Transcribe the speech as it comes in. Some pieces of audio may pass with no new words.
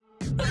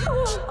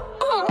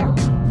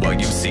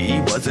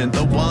he wasn't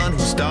the one who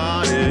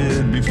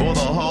started. Before the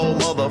whole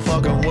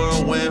motherfucking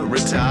world went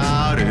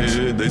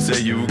retarded. They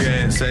say you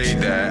can't say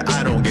that.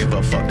 I don't give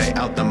a fuck. They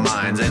out the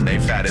minds and they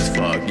fat as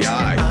fuck. Yeah,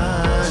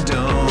 I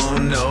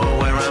don't know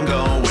where I'm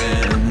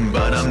going,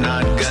 but I'm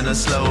not gonna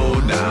slow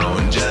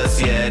down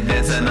just yet.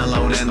 Dancing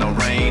alone in the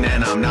rain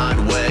and I'm not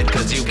wet,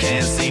 cause you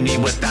can't see me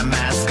with that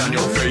mask on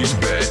your face,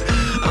 bet.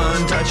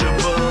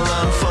 Untouchable,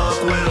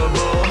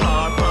 unfuckwittable,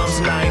 heart pumps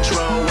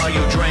nitro while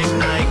you drink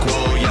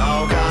NyQuil.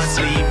 Y'all got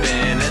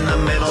sleeping in the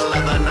middle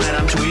of the night.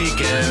 I'm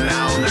tweaking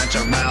out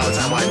natural, that's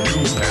how I do,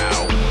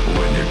 pal.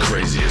 When you're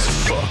crazy as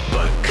fuck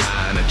but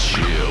kinda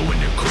chill.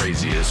 When you're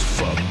crazy as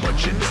fuck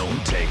but you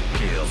don't take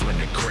pills. When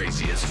you're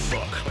crazy as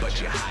fuck but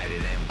you hide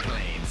it in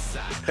plain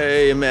sight.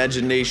 Hey,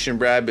 Imagination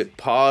Rabbit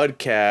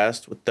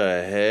podcast. What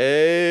the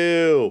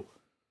hell?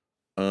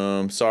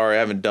 Sorry, I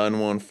haven't done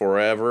one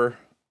forever.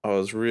 I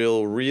was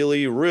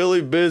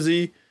really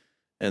busy.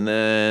 And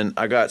then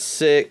I got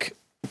sick.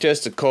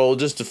 Just a cold,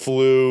 just a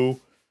flu.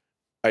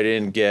 I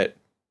didn't get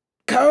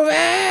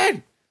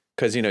COVID.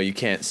 Because, you know, you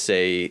can't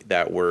say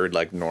that word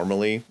like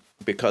normally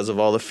because of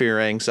all the fear,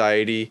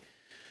 anxiety,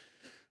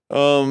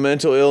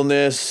 mental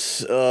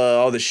illness,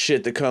 all the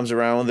shit that comes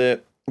around with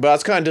it. But I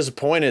was kind of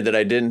disappointed that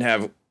I didn't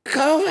have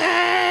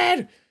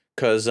COVID.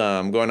 Because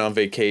I'm going on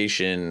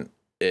vacation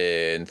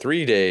in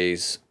 3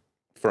 days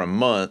for a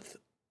month,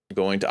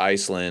 going to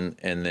Iceland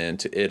and then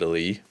to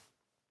Italy,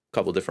 a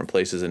couple different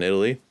places in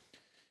Italy.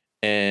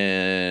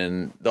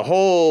 And the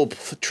whole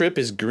trip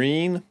is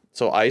green.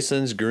 So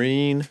Iceland's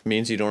green,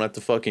 means you don't have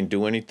to fucking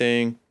do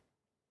anything.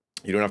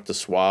 You don't have to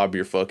swab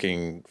your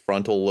fucking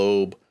frontal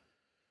lobe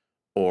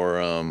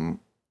or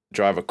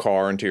drive a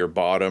car into your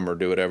bottom or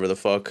do whatever the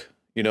fuck,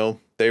 you know,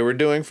 they were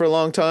doing for a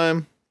long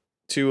time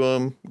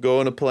to go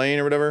on a plane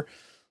or whatever.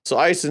 So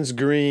Iceland's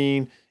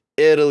green.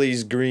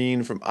 Italy's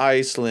green from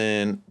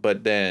Iceland,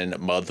 but then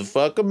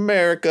motherfuck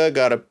America,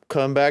 gotta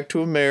come back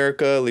to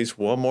America at least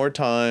one more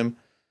time.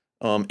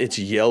 It's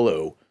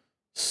yellow.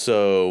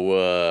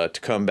 So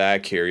to come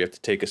back here, you have to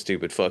take a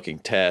stupid fucking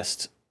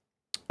test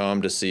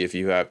to see if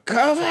you have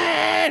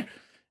COVID.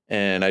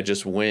 And I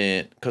just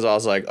went because I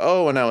was like,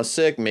 oh, when I was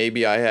sick,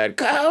 maybe I had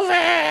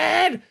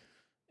COVID.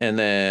 And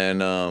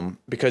then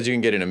because you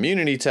can get an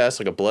immunity test,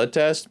 like a blood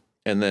test,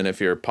 and then if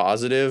you're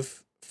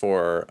positive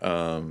for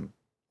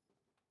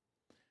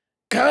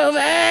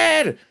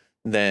COVID,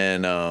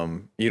 then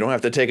you don't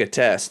have to take a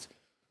test.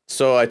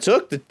 So I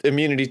took the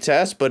immunity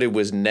test, but it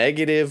was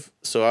negative.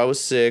 So I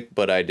was sick,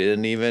 but I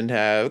didn't even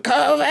have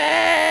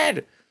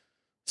COVID.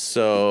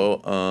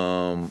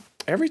 So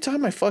every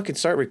time I fucking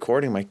start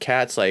recording, my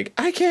cat's like,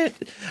 I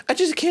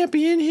just can't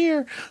be in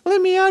here.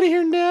 Let me out of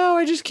here now.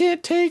 I just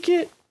can't take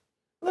it.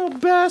 Little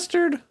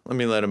bastard. Let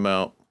me let him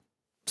out.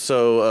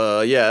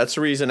 So yeah, that's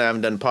the reason I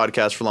haven't done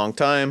podcasts for a long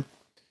time.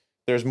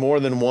 There's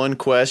more than one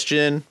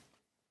question.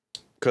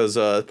 Because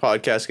the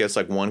podcast gets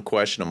like one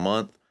question a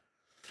month.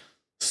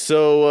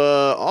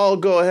 So I'll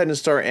go ahead and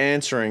start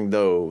answering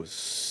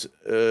those.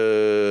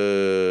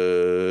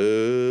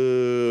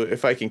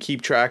 If I can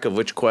keep track of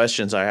which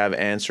questions I have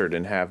answered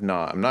and have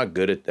not. I'm not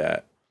good at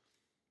that.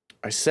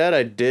 I said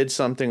I did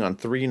something on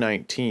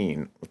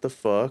 319. What the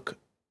fuck?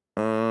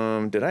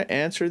 Did I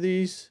answer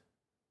these?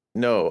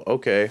 No.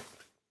 Okay.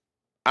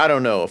 I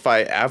don't know. If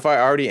I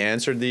already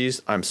answered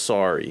these, I'm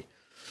sorry.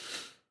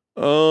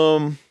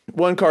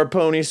 One Card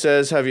Pony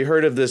says, have you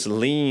heard of this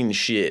lean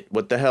shit?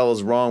 What the hell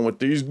is wrong with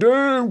these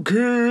damn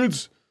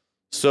kids?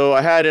 So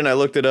I hadn't, I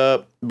looked it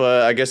up,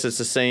 but I guess it's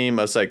the same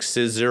as like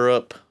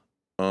Scissorup,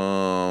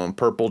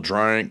 Purple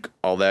Drank,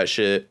 all that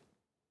shit.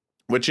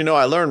 Which, you know,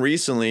 I learned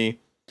recently,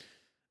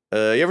 you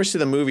ever see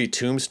the movie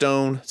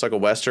Tombstone? It's like a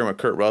Western with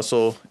Kurt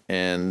Russell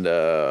and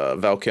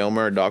Val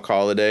Kilmer, Doc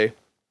Holliday.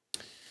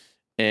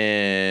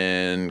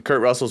 And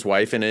Kurt Russell's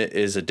wife in it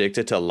is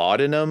addicted to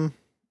laudanum.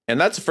 And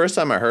that's the first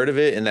time I heard of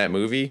it in that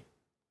movie.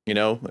 You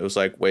know, it was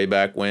like way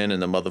back when in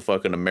the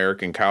motherfucking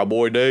American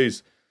cowboy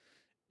days.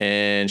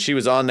 And she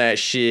was on that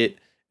shit.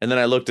 And then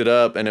I looked it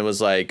up and it was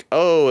like,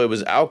 oh, it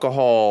was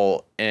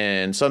alcohol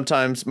and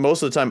sometimes,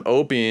 most of the time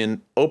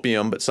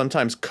opium, but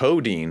sometimes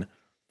codeine,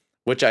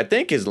 which I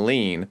think is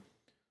lean.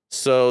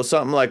 So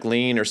something like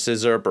lean or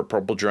Scissorup or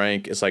Purple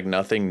Drank is like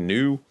nothing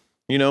new,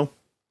 you know?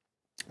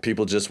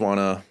 People just want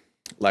to,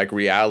 like,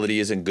 reality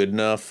isn't good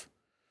enough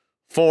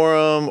for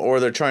them, or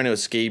they're trying to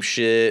escape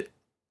shit.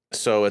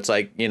 So it's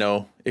like, you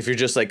know, if you're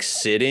just like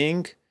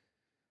sitting,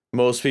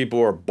 most people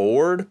are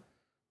bored.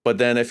 But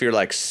then if you're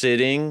like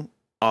sitting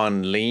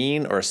on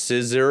lean or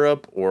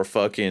Scissorup or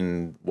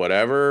fucking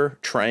whatever,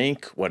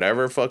 Trank,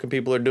 whatever fucking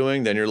people are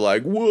doing, then you're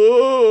like,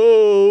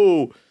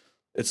 whoa.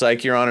 It's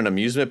like you're on an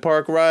amusement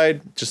park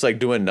ride, just like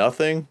doing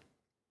nothing.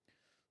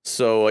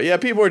 So yeah,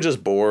 people are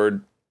just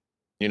bored.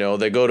 You know,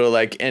 they go to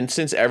like, and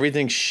since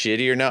everything's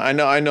shittier now, I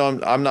know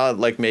I'm not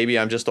like, maybe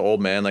I'm just an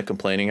old man like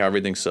complaining how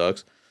everything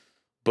sucks.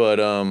 But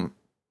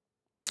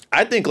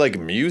I think like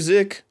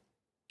music,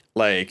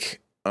 like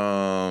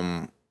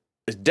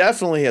it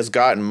definitely has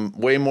gotten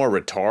way more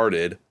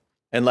retarded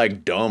and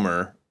like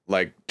dumber,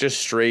 like just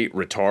straight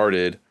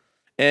retarded.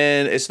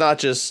 And it's not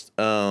just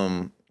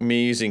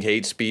me using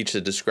hate speech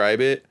to describe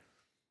it.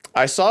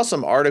 I saw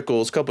some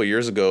articles a couple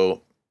years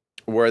ago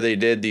where they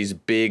did these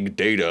big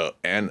data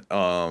and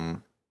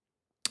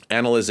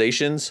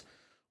analyzations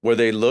where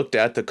they looked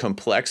at the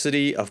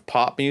complexity of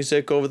pop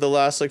music over the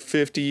last like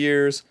 50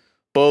 years,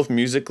 both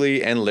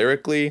musically and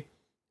lyrically,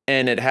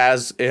 and it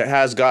has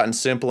gotten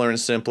simpler and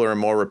simpler and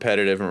more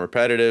repetitive and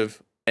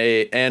repetitive,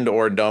 and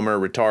or dumber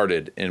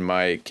retarded in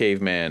my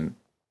caveman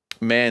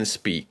man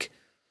speak.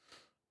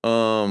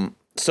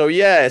 So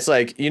yeah, it's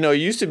like, you know,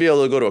 you used to be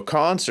able to go to a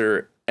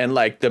concert and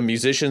like the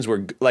musicians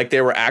were like,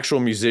 they were actual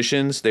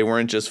musicians. They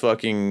weren't just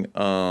fucking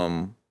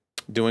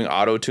doing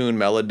auto-tune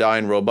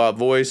Melodyne robot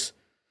voice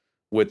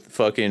with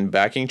fucking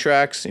backing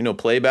tracks, you know,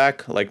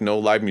 playback, like no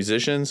live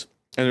musicians.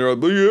 And they're like,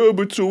 but yeah,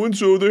 but so and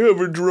so, they have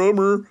a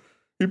drummer.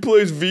 He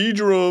plays V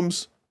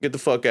drums. Get the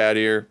fuck out of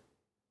here.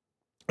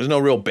 There's no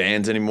real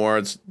bands anymore.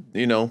 It's,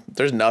 you know,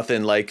 there's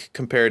nothing like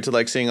compared to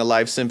like seeing a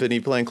live symphony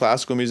playing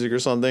classical music or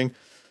something.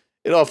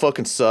 It all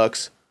fucking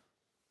sucks.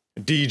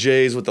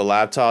 DJs with the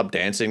laptop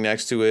dancing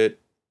next to it.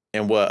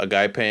 And what, a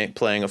guy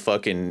playing a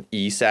fucking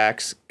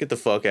E-sax? Get the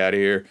fuck out of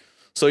here.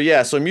 So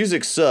yeah, so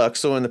music sucks.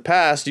 So in the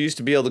past, you used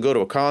to be able to go to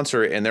a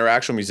concert and there were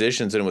actual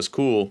musicians and it was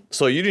cool.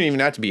 So you didn't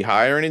even have to be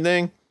high or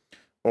anything.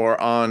 Or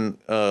on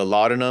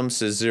laudanum,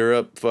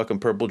 Syrup, fucking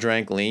purple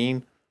drank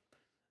lean.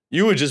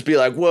 You would just be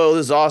like, whoa,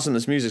 this is awesome.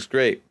 This music's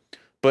great.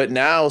 But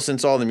now,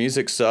 since all the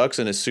music sucks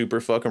and is super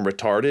fucking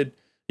retarded,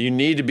 you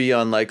need to be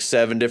on like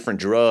 7 different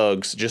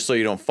drugs just so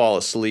you don't fall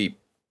asleep.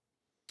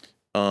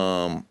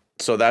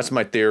 So that's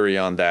my theory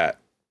on that.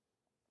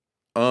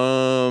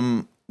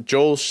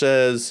 Joel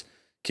says,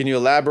 can you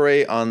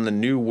elaborate on the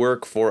new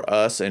work for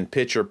us and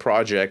Pitcher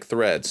project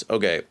threads?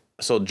 Okay,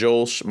 so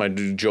my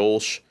dude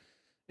Joel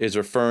is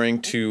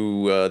referring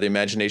to the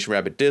Imagination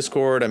Rabbit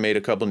Discord. I made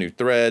a couple new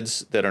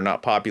threads that are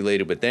not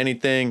populated with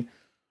anything.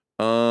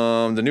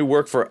 The new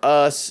work for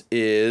us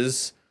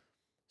is,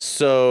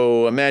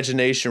 so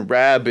Imagination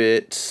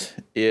Rabbit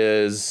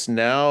is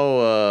now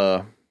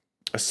a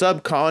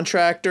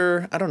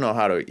subcontractor. I don't know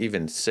how to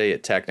even say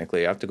it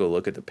technically. I have to go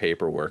look at the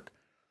paperwork.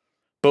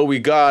 But we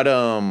got,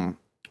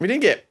 we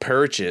didn't get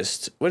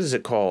purchased. What is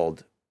it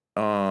called?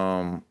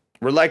 We're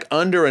like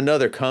under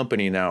another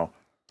company now.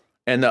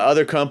 And the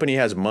other company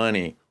has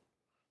money.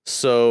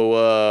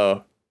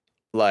 So,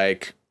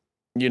 like,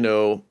 you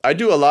know, I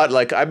do a lot,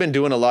 like, I've been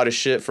doing a lot of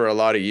shit for a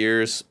lot of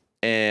years.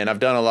 And I've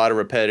done a lot of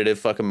repetitive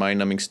fucking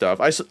mind-numbing stuff.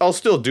 I'll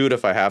still do it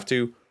if I have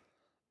to.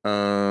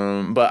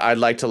 But I'd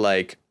like to,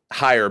 like,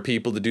 hire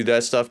people to do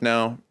that stuff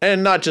now.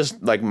 And not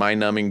just, like,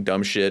 mind-numbing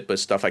dumb shit, but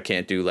stuff I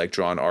can't do, like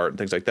drawing art and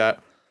things like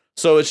that.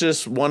 So it's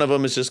just, one of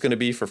them is just going to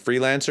be for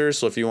freelancers.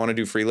 So if you want to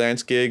do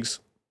freelance gigs,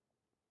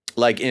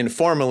 like,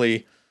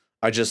 informally,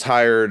 I just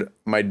hired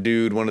my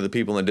dude, one of the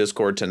people in the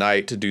Discord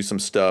tonight, to do some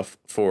stuff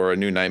for a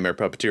new Nightmare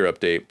Puppeteer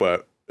update.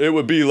 But it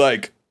would be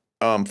like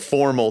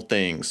formal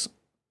things.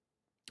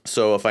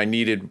 So if I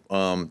needed,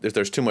 if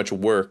there's too much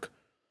work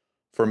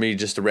for me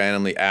just to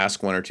randomly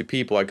ask 1 or 2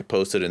 people, I could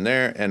post it in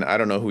there. And I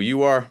don't know who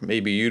you are.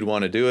 Maybe you'd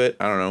want to do it.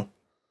 I don't know.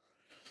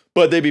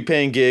 But they'd be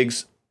paying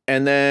gigs.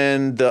 And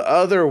then the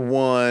other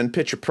one,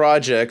 Pitcher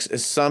Projects,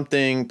 is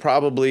something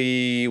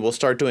probably we'll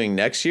start doing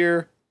next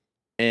year.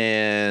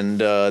 And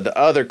the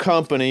other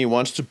company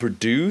wants to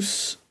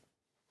produce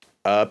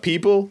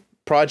people,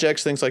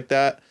 projects, things like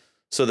that.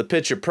 So the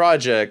Pitcher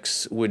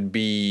Projects would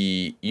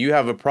be, you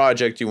have a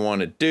project you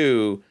want to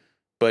do,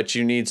 but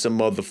you need some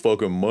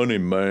motherfucking money,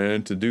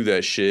 man, to do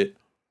that shit.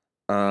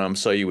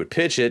 So you would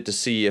pitch it to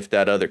see if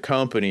that other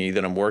company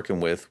that I'm working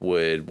with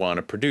would want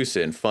to produce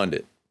it and fund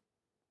it.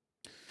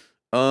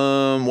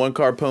 One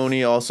Car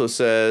Pony also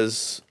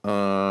says,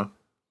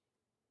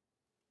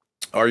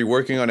 are you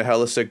working on a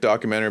hella sick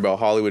documentary about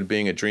Hollywood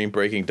being a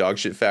dream-breaking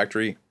dogshit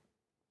factory?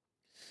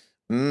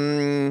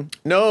 No,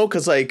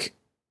 because, like,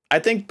 I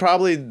think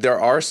probably there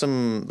are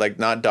some, like,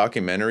 not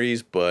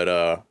documentaries,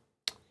 but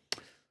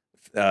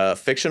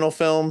fictional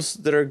films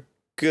that are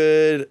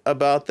good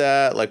about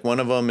that. Like, one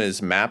of them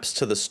is Maps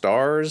to the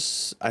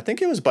Stars. I think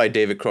it was by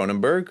David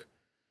Cronenberg.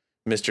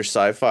 Mr.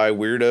 Sci-Fi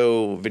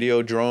Weirdo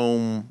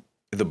Videodrome,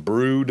 The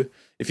Brood.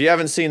 If you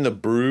haven't seen The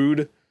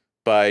Brood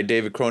by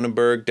David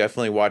Cronenberg,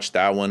 definitely watch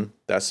that one.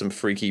 That's some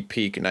freaky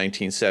peak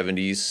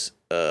 1970s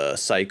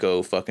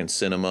psycho fucking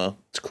cinema.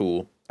 It's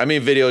cool. I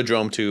mean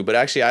Videodrome too, but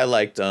actually I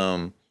liked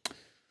The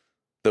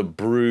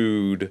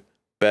Brood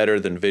better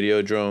than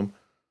Videodrome.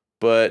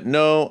 But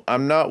no,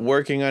 I'm not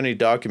working on any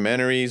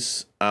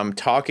documentaries. I'm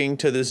talking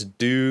to this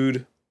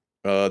dude,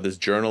 this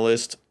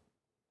journalist,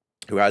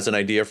 who has an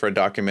idea for a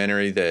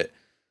documentary that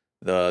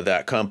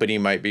that company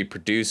might be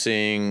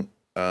producing.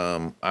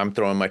 I'm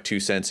throwing my 2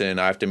 cents in.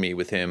 I have to meet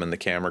with him and the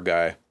camera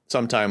guy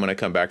sometime when I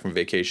come back from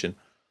vacation.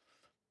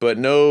 But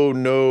no,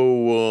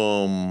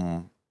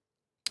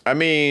 I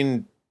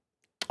mean,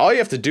 all you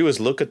have to do is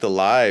look at the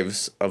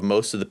lives of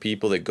most of the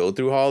people that go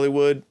through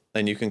Hollywood,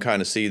 and you can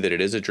kind of see that it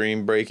is a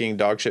dream-breaking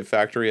dogshit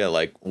factory. I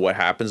like what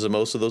happens to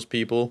most of those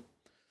people.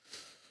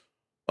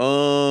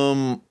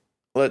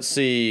 let's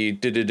see.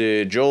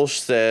 Joel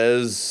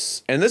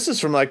says, and this is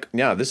from like,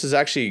 yeah, this is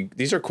actually,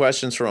 these are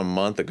questions from a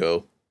month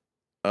ago.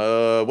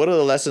 What are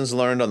the lessons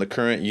learned on the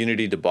current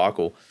Unity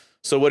debacle?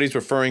 So what he's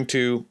referring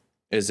to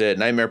is that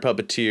Nightmare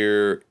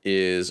Puppeteer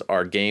is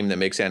our game that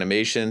makes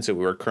animations that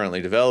we're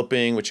currently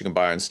developing, which you can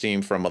buy on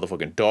Steam for a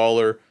motherfucking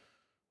 $1.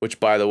 Which,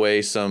 by the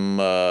way, some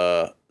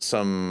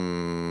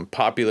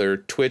popular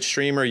Twitch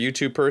streamer,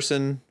 YouTube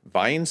person,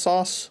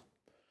 Vinesauce,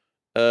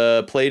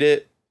 played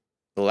it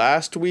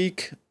last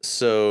week.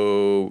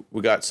 So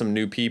we got some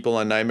new people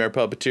on Nightmare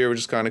Puppeteer, which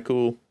is kind of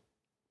cool.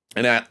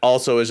 And that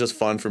also is just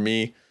fun for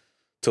me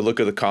to look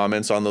at the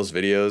comments on those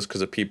videos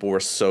because the people were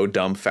so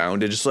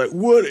dumbfounded, just like,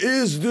 what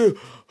is the,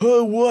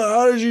 what,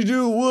 how did you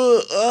do,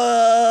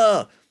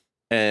 what,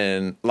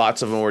 and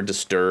lots of them were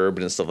disturbed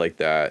and stuff like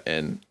that.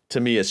 And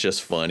to me, it's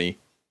just funny.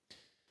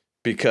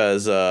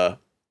 Because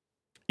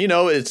you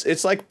know,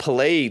 it's like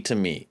play to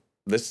me.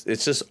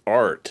 It's just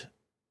art.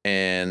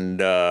 And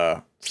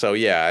so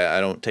yeah,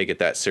 I don't take it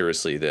that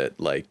seriously that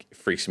like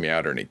freaks me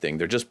out or anything.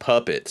 They're just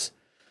puppets.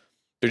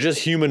 They're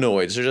just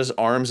humanoids. They're just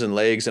arms and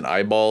legs and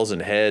eyeballs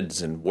and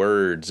heads and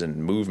words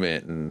and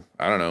movement and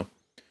I don't know.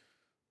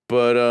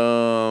 But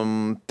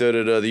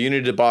the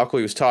Unity debacle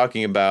he was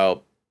talking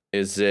about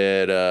is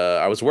that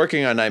I was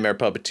working on Nightmare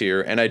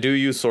Puppeteer and I do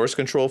use source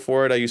control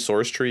for it. I use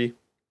SourceTree.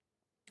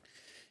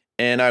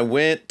 And I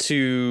went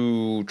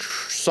to,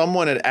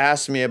 someone had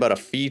asked me about a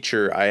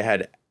feature I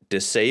had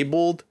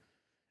disabled.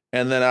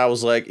 And then I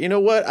was like, you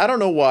know what? I don't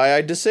know why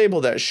I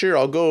disabled that. Sure,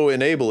 I'll go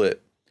enable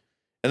it.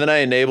 And then I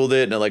enabled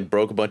it and it like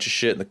broke a bunch of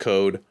shit in the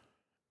code.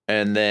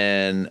 And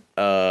then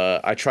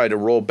I tried to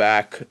roll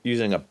back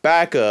using a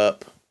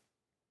backup.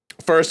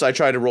 First, I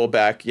tried to roll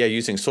back,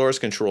 using source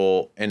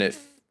control. And it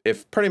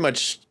pretty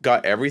much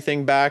got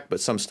everything back, but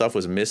some stuff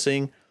was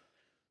missing.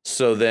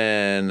 So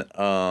then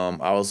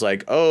I was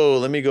like, oh,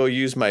 let me go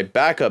use my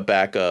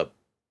backup.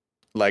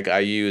 Like I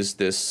use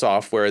this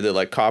software that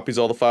like copies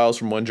all the files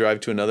from one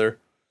drive to another.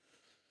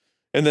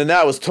 And then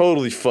that was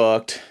totally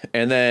fucked.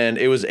 And then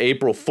it was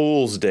April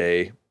Fool's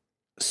Day.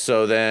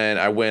 So then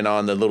I went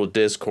on the little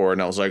Discord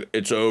and I was like,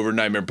 it's over.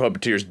 Nightmare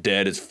Puppeteer's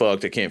dead. It's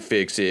fucked. I can't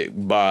fix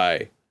it.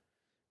 Bye.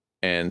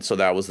 And so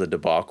that was the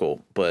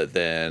debacle. But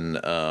then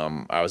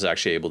I was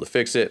actually able to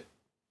fix it.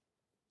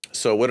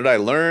 So what did I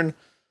learn?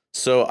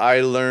 So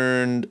I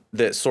learned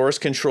that source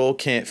control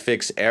can't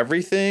fix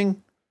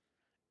everything,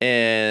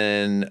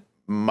 and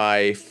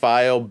my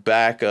file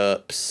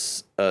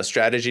backups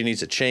strategy needs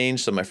to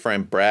change. So my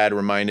friend Brad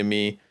reminded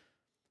me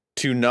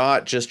to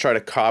not just try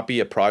to copy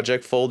a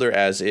project folder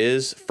as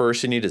is.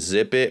 First, you need to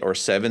zip it or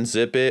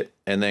 7-zip it,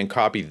 and then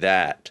copy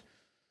that.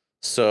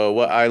 So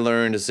what I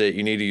learned is that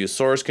you need to use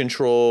source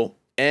control,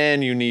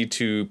 and you need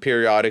to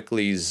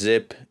periodically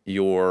zip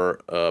your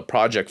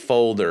project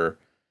folder,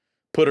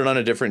 put it on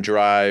a different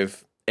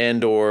drive,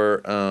 and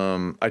or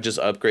I just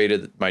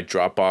upgraded my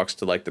Dropbox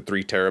to like the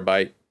 3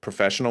 terabyte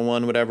professional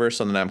one, whatever.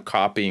 So then I'm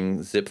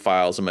copying zip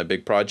files of my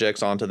big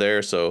projects onto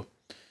there. So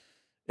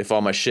if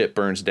all my shit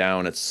burns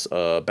down, it's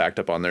backed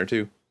up on there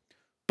too.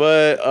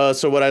 But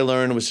so what I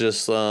learned was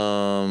just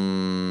I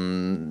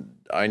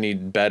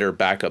need better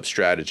backup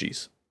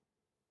strategies.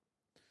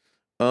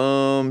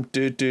 Scar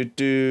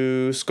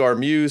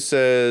Muse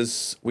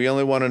says, we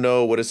only want to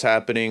know what is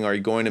happening. Are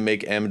you going to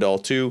make M-Doll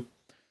 2?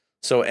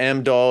 So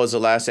M-Doll is the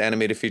last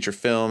animated feature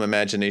film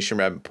Imagination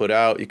Rabbit put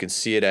out. You can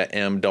see it at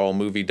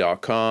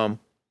mdollmovie.com.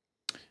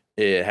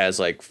 It has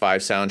like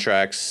 5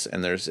 soundtracks,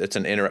 and it's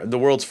the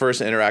world's first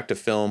interactive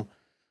film,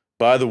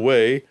 by the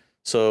way.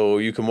 So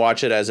you can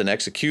watch it as an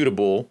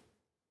executable.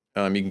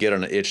 You can get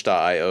on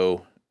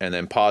itch.io and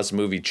then pause the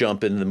movie,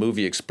 jump into the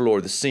movie,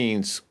 explore the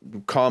scenes,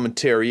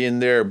 commentary in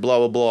there, blah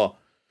blah blah.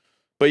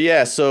 But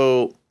yeah,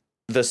 so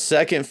the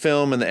second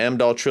film in the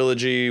M-Doll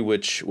trilogy,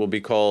 which will be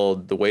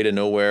called The Way to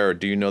Nowhere, or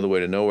Do You Know the Way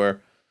to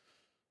Nowhere?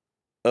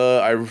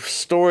 I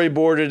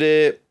storyboarded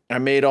it. I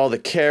made all the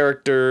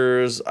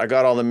characters. I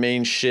got all the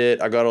main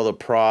shit. I got all the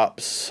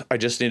props. I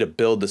just need to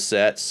build the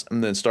sets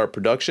and then start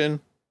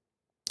production.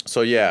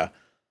 So yeah,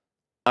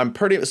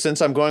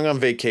 since I'm going on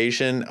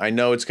vacation, I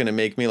know it's going to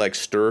make me like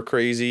stir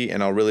crazy,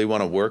 and I'll really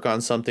want to work on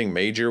something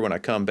major when I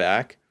come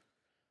back.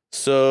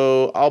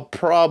 So I'll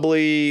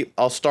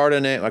start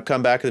in it. I'll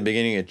come back at the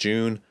beginning of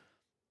June.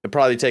 It'll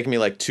probably take me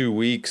like 2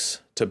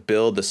 weeks to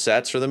build the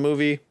sets for the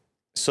movie.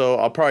 So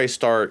I'll probably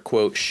start,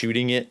 quote,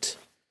 shooting it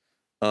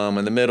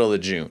in the middle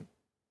of June.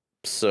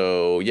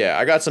 So yeah,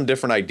 I got some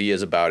different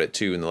ideas about it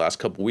too in the last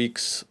couple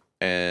weeks.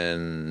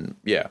 And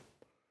yeah.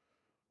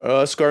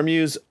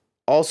 Scarmuse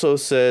also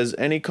says,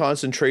 any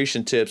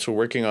concentration tips for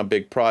working on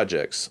big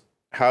projects?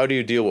 How do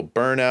you deal with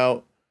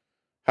burnout?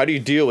 How do you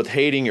deal with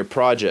hating your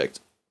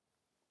project?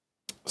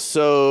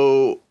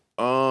 So,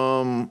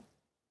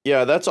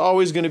 yeah, that's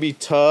always going to be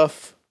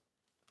tough.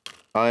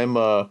 I've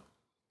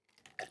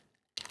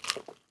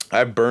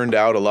burned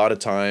out a lot of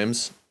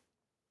times.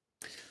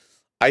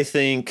 I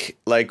think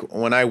like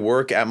when I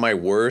work at my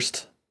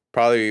worst,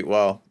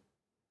 when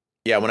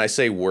I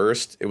say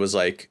worst, it was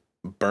like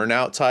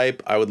burnout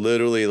type. I would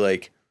literally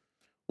like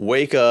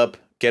wake up,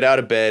 get out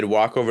of bed,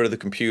 walk over to the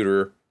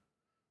computer,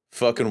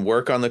 fucking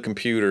work on the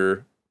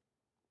computer.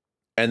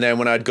 And then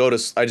when I'd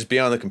just be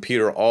on the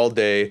computer all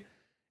day,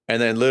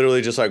 and then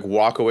literally just like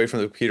walk away from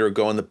the computer,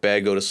 go in the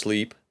bed, go to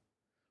sleep,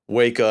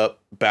 wake up,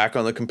 back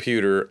on the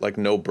computer, like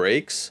no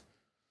breaks.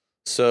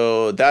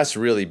 So that's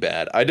really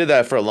bad. I did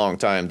that for a long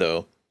time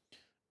though.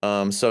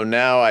 So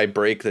now I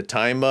break the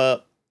time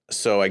up.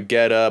 So I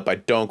get up, I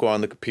don't go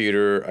on the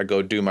computer, I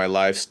go do my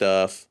live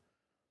stuff.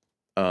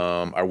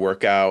 I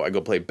work out, I go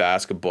play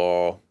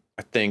basketball,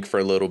 I think for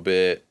a little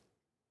bit,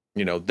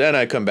 then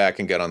I come back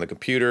and get on the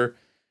computer.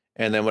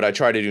 And then what I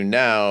try to do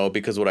now,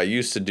 because what I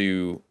used to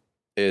do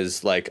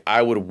is like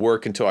I would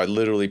work until I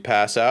literally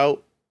pass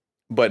out.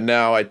 But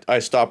now I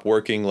stop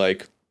working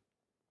like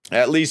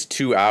at least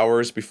 2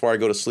 hours before I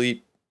go to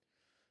sleep,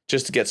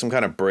 just to get some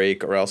kind of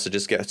break, or else it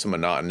just gets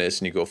monotonous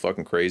and you go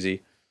fucking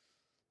crazy.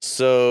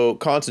 So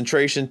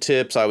concentration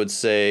tips, I would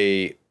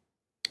say,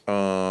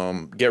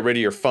 get rid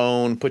of your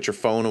phone, put your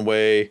phone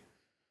away,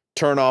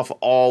 turn off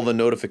all the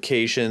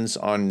notifications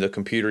on the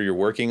computer you're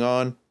working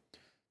on.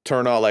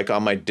 Turn on, like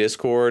on my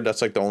Discord,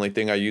 that's like the only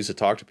thing I use to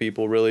talk to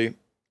people, really.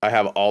 I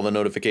have all the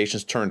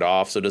notifications turned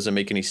off, so it doesn't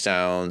make any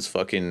sounds.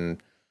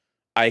 Fucking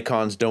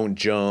icons don't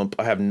jump.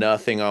 I have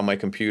nothing on my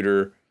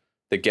computer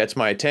that gets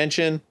my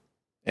attention.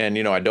 And,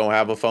 I don't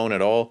have a phone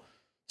at all.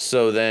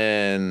 So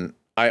then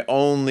I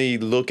only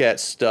look at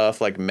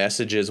stuff like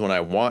messages when I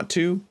want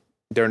to.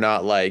 They're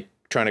not like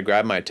trying to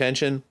grab my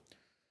attention.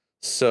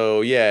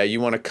 So yeah,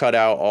 you want to cut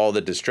out all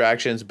the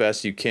distractions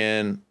best you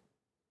can.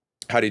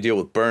 How do you deal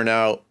with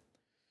burnout?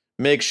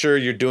 Make sure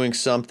you're doing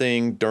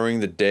something during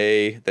the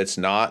day that's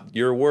not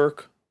your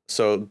work.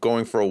 So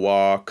going for a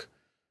walk,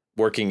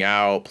 working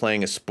out,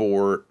 playing a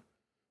sport,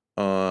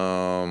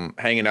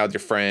 hanging out with your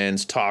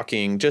friends,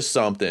 talking, just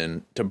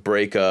something to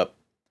break up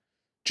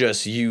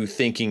just you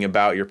thinking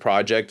about your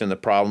project and the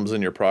problems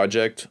in your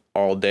project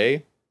all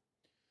day.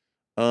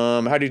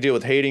 How do you deal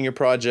with hating your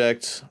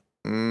project?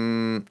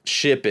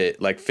 Ship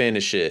it, like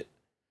finish it.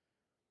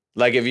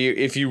 Like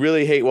if you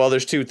really hate, well,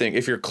 there's two things.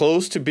 If you're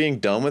close to being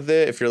done with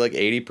it, if you're like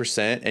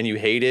 80% and you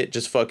hate it,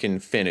 just fucking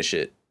finish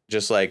it.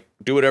 Just like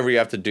do whatever you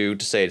have to do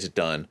to say it's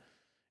done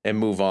and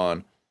move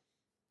on.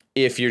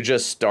 If you're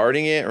just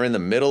starting it or in the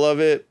middle of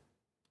it,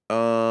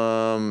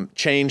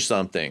 change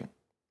something.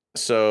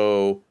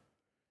 So,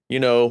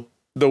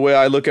 the way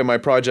I look at my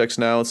projects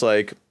now, it's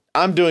like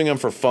I'm doing them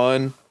for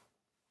fun.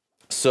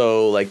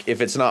 So like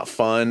if it's not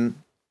fun,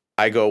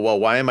 I go, well,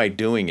 why am I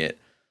doing it?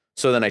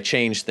 So then I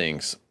change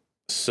things.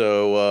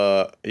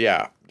 So,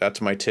 yeah,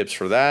 that's my tips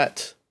for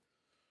that.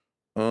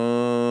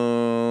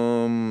 Mankey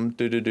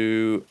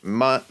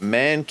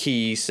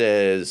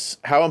says,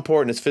 how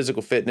important is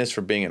physical fitness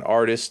for being an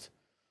artist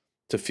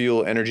to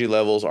fuel energy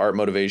levels, art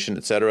motivation,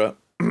 etc.?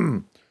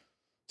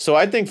 So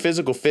I think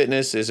physical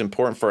fitness is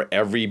important for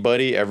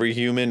everybody, every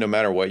human, no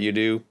matter what you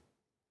do.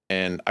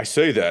 And I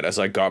say that as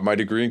I got my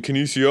degree in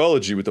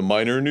kinesiology with a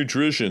minor in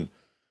nutrition.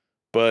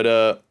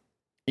 But,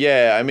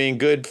 yeah, I mean,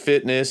 good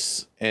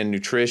fitness and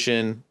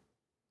nutrition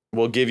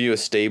will give you a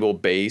stable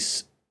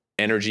base,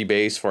 energy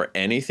base for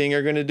anything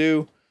you're going to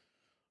do.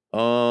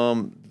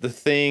 The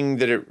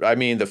thing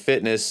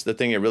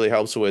it really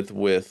helps with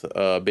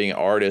being an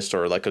artist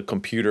or like a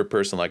computer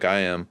person like I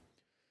am,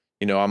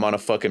 I'm on a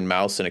fucking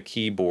mouse and a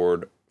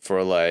keyboard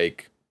for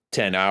like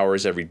 10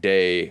 hours every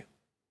day,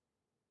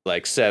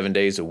 like 7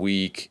 days a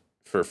week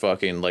for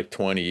fucking like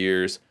 20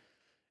 years.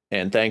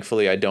 And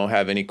thankfully I don't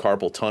have any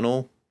carpal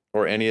tunnel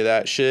or any of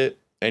that shit.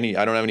 I don't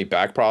have any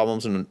back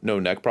problems and no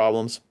neck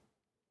problems.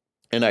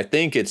 And I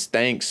think it's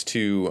thanks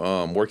to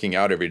working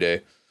out every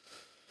day,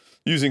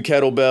 using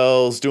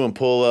kettlebells, doing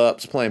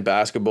pull-ups, playing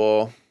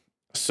basketball.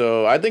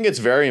 So I think it's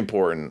very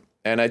important.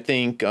 And I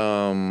think,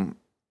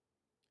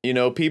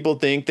 people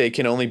think they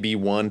can only be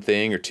one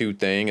thing or two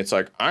things. It's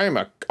like, I'm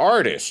an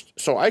artist,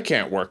 so I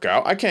can't work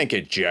out. I can't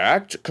get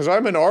jacked because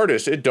I'm an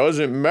artist. It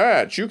doesn't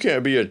match. You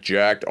can't be a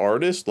jacked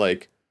artist.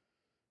 Like,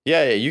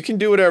 yeah, you can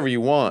do whatever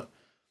you want.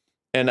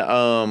 And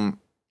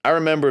I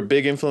remember a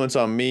big influence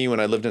on me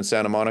when I lived in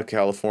Santa Monica,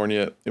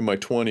 California in my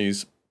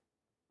 20s.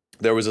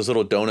 There was this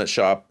little donut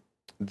shop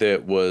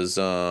that was,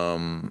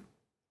 where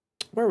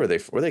were they?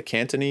 Were they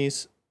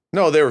Cantonese?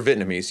 No, they were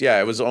Vietnamese. Yeah,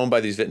 it was owned by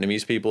these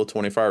Vietnamese people,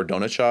 24-hour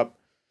donut shop.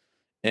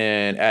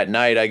 And at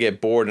night I get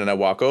bored and I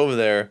walk over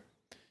there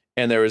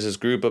and there was this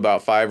group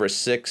about 5 or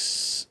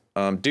 6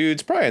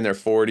 dudes, probably in their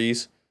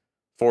 40s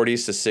to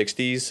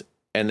 60s.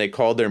 And they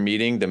called their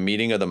meeting the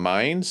meeting of the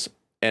minds.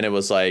 And it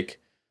was like,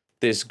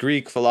 this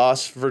Greek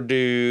philosopher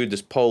dude,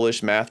 this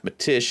Polish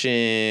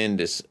mathematician,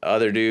 this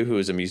other dude who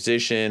was a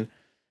musician,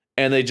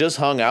 and they just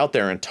hung out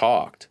there and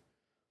talked.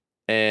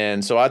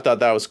 And so I thought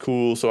that was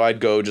cool. So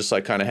I'd go just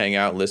like kind of hang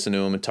out and listen to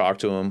him and talk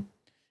to him.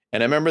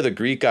 And I remember the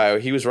Greek guy,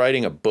 he was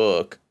writing a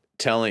book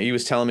he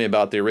was telling me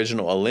about the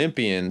original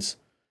Olympians,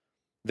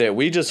 that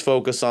we just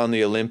focus on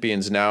the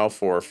Olympians now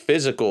for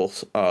physical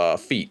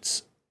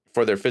feats,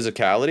 for their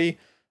physicality.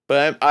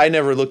 But I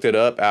never looked it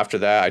up after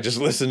that. I just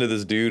listened to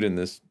this dude in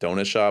this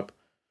donut shop.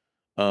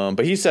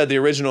 But he said the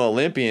original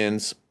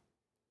Olympians,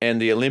 And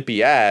the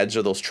Olympiads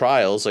or those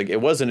trials, like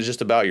it wasn't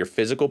just about your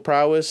physical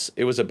prowess,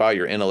 it was about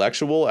your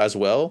intellectual as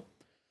well.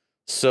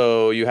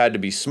 So you had to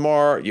be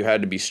smart, you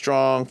had to be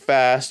strong,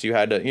 fast, you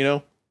had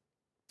to,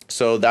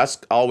 so that's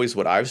always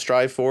what I've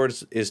strived for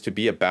is to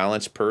be a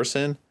balanced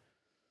person.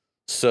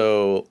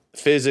 So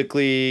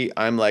physically,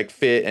 I'm like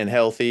fit and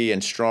healthy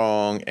and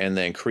strong. And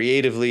then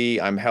creatively,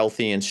 I'm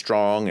healthy and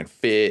strong and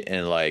fit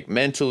and like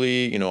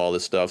mentally, all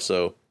this stuff.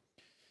 So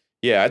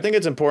yeah, I think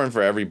it's important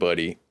for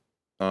everybody,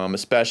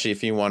 especially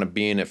if you want to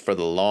be in it for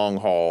the long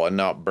haul and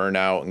not burn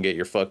out and get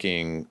your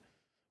fucking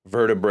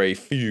vertebrae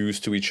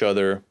fused to each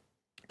other.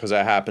 Because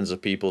that happens to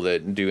people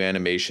that do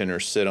animation or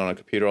sit on a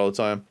computer all the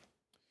time.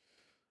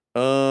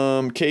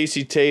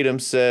 Casey Tatum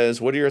says,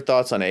 what are your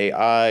thoughts on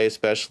AI,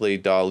 especially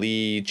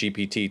DALL-E,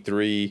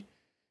 GPT-3,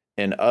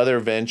 and other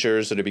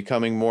ventures that are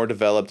becoming more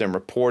developed and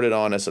reported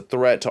on as a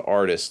threat to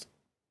artists?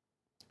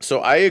 So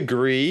I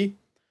agree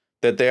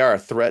that they are a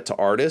threat to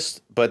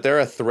artists, but they're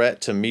a threat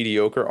to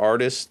mediocre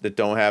artists that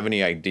don't have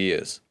any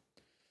ideas.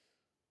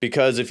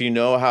 Because if you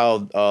know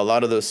how a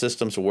lot of those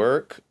systems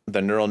work,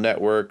 the neural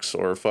networks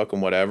or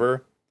fucking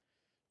whatever,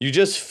 you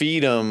just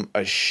feed them a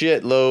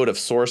shitload of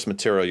source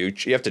material.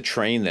 You have to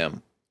train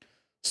them.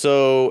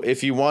 So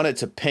if you want it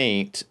to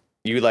paint,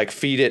 you like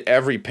feed it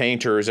every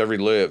painter's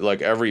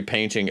every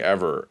painting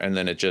ever, and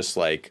then it just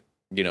like,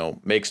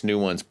 makes new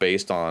ones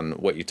based on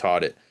what you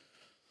taught it.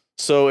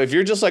 So if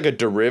you're just like a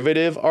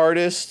derivative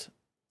artist,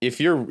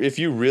 if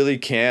you really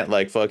can't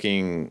like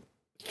fucking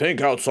think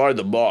outside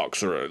the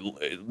box or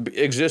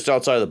exist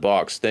outside the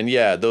box, then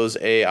yeah, those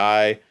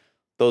AI,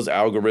 those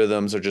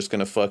algorithms are just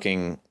gonna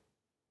fucking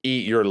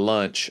eat your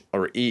lunch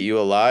or eat you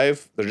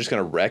alive. They're just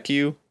gonna wreck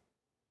you.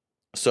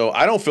 So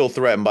I don't feel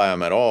threatened by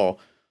them at all.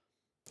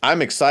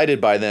 I'm excited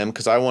by them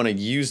because I want to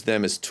use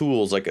them as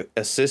tools, like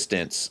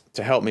assistants,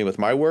 to help me with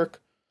my work.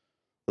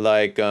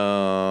 Like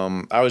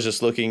I was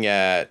just looking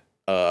at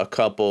a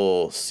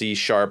couple C#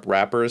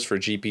 wrappers for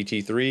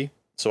GPT-3,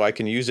 so I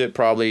can use it,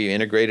 probably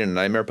integrate in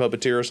Nightmare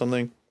Puppeteer or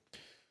something.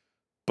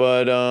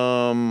 But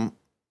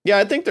yeah,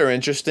 I think they're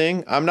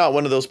interesting. I'm not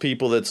one of those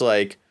people that's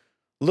like,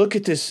 look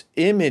at this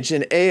image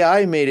and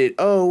AI made it.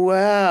 Oh,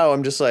 wow.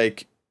 I'm just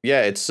like,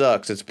 yeah, it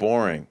sucks. It's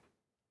boring.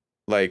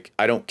 Like,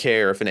 I don't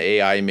care if an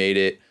AI made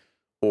it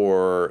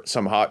or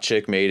some hot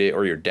chick made it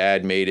or your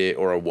dad made it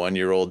or a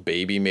 1-year-old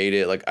baby made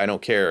it. Like, I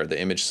don't care. The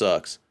image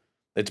sucks.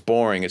 It's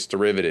boring. It's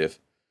derivative.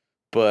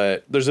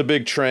 But there's a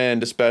big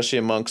trend, especially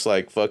amongst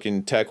like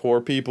fucking tech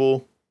whore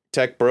people,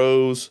 tech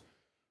bros.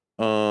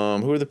 Who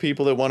are the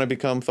people that want to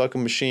become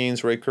fucking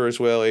machines? Ray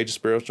Kurzweil, Age of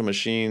Spiritual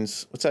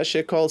Machines. What's that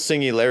shit called?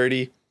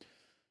 Singularity.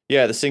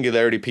 Yeah, the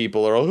Singularity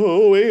people are,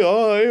 oh,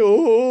 AI,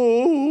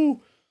 oh.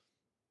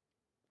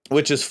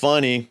 Which is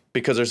funny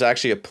because there's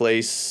actually a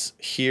place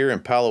here in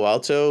Palo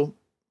Alto.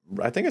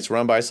 I think it's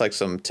run by like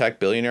some tech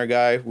billionaire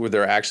guy where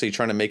they're actually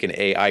trying to make an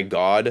AI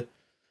god.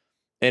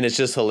 And it's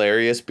just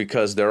hilarious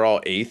because they're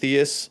all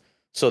atheists.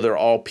 So they're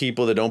all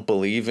people that don't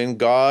believe in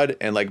God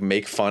and like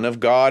make fun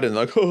of God and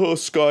like, oh,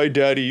 Sky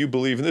Daddy, you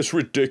believe in this?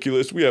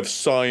 Ridiculous. We have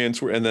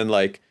science. And then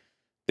like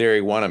they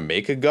want to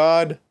make a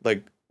god.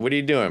 Like, what are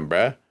you doing,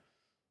 bruh?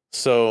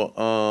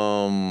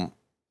 So,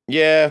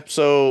 yeah,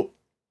 so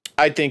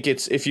I think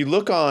it's, if you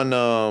look on,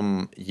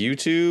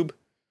 YouTube,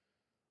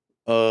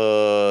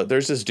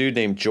 there's this dude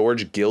named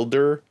George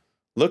Gilder.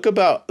 Look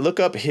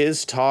up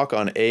his talk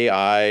on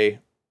AI,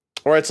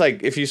 or it's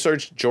like, if you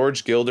search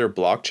George Gilder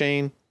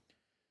blockchain,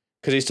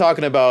 because he's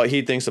talking about,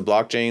 he thinks the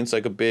blockchain's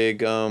like a big,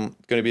 going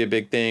to be a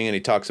big thing. And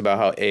he talks about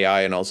how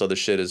AI and all this other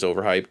shit is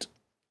overhyped.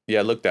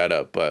 Yeah, look that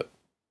up. But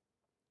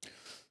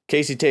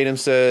Casey Tatum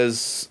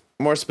says,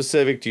 more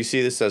specific, do you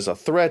see this as a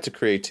threat to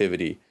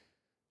creativity?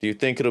 Do you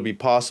think it'll be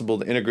possible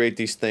to integrate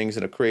these things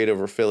in a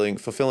creative or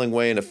fulfilling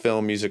way into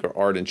film, music, or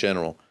art in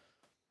general?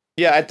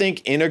 Yeah, I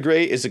think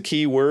integrate is a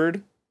key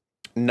word.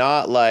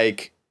 Not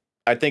like,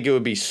 I think it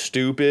would be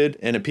stupid,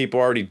 and if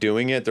people are already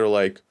doing it, they're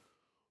like,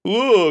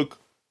 look,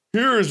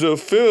 here's a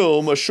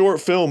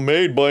short film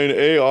made by an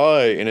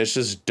AI, and it's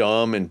just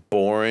dumb and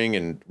boring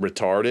and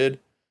retarded.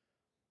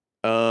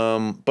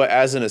 But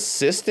as an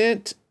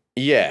assistant,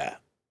 yeah.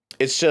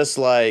 It's just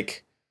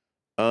like,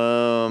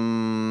 I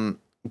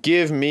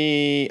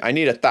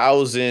need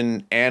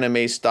 1,000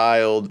 anime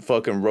styled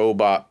fucking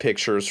robot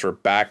pictures for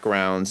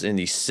backgrounds in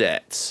these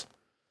sets.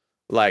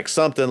 Like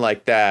something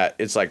like that.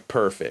 It's like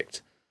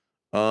perfect.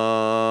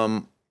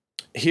 Here's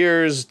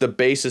the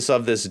basis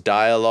of this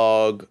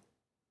dialogue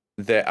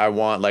that I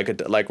want.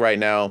 Like right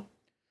now,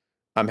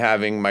 I'm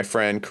having my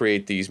friend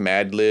create these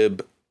Mad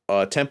Lib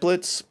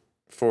templates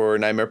for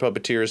Nightmare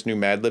Puppeteer's new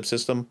Mad Lib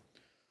system.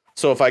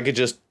 So if I could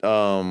just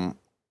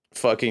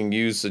fucking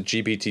use the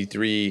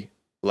GPT-3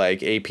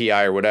 like API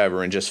or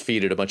whatever and just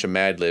feed it a bunch of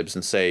Mad Libs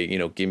and say,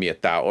 give me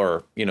 1,000,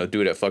 or,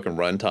 do it at fucking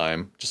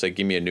runtime. Just like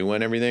give me a new one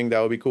and everything.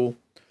 That would be cool.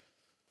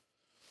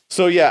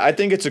 So yeah, I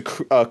think it's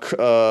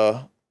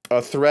a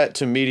threat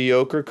to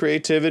mediocre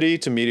creativity,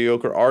 to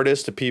mediocre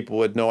artists, to people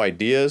with no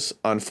ideas.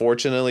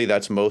 Unfortunately,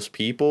 that's most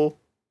people.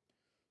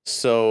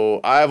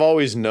 So I've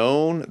always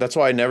known. That's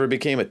why I never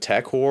became a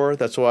tech whore.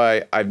 That's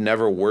why I've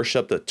never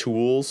worshipped the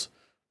tools.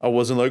 I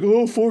wasn't like,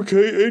 oh,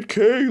 4K,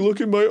 8K,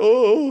 look at my,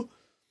 oh.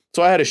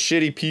 So I had a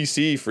shitty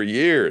PC for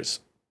years.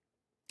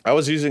 I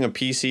was using a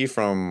PC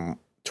from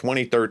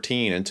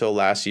 2013 until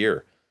last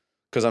year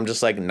because I'm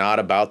just like not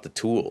about the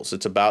tools.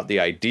 It's about the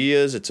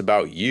ideas. It's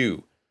about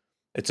you.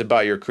 It's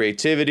about your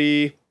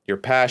creativity, your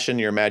passion,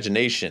 your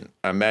imagination.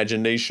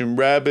 Imagination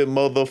rabbit,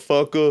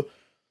 motherfucker.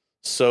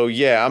 So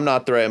yeah, I'm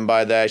not threatened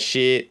by that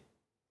shit.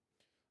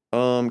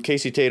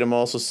 Casey Tatum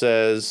also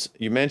says,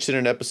 you mentioned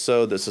in an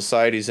episode that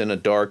society's in a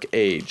dark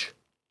age.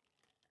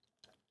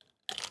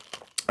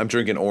 I'm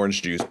drinking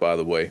orange juice, by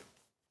the way.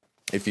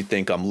 If you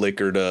think I'm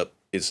liquored up,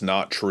 it's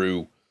not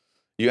true.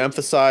 You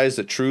emphasize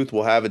that truth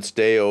will have its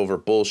day over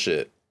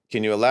bullshit.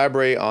 Can you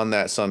elaborate on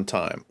that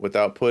sometime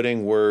without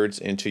putting words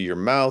into your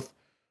mouth?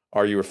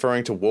 Are you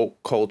referring to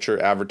woke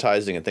culture,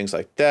 advertising, and things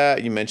like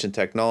that? You mentioned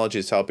technology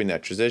is helping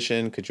that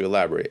transition. Could you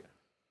elaborate?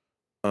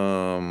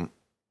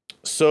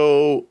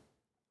 So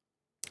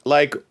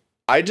like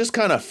I just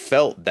kind of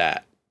felt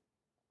that.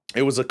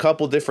 It was a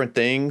couple different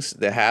things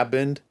that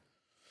happened.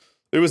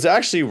 It was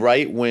actually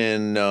right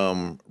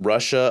when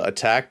Russia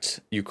attacked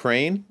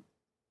Ukraine.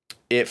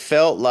 It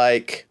felt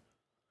like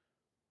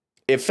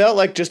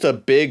just a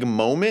big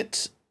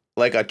moment,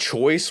 like a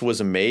choice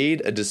was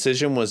made, a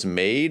decision was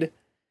made,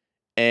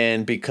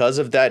 and because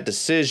of that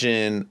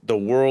decision, the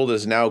world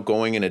is now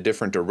going in a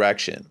different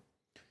direction.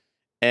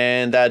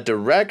 And that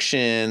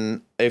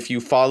direction, if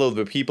you follow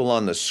the people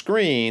on the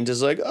screens,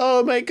 is like,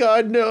 oh my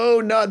God, no,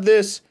 not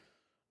this.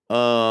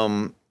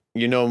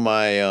 You know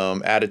my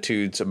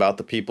attitudes about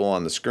the people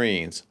on the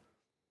screens.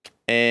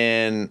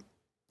 And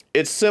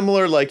it's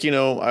similar, like, you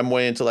know, I'm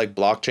way into like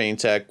blockchain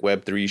tech,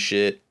 Web3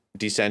 shit,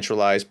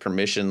 decentralized,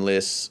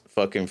 permissionless,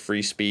 fucking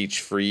free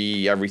speech,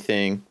 free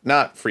everything.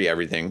 Not free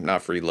everything,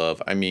 not free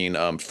love. I mean,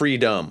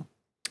 freedom.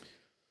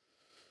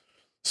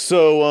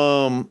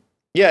 So,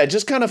 yeah, it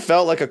just kind of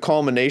felt like a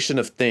culmination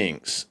of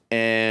things.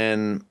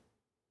 And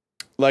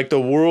like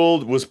the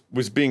world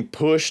was being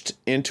pushed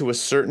into a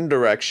certain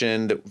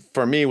direction that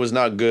for me was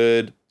not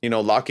good. You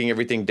know, locking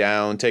everything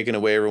down, taking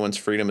away everyone's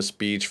freedom of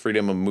speech,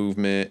 freedom of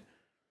movement.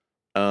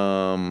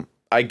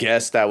 I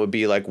guess that would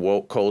be like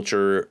woke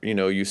culture. You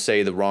know, you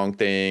say the wrong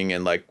thing,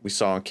 and like we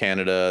saw in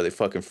Canada, they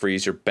fucking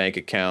freeze your bank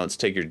accounts,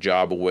 take your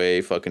job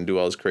away, fucking do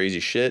all this crazy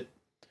shit.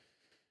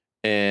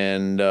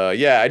 And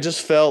yeah, I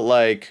just felt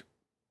like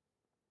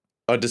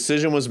a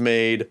decision was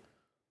made.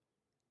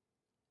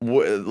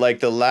 Like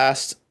the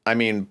last, I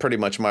mean, pretty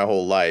much my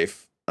whole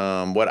life.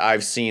 What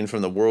I've seen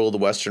from the world, the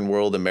Western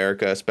world,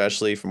 America,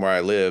 especially from where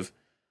I live,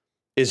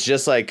 is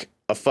just like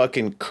a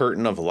fucking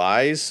curtain of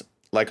lies,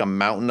 like a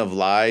mountain of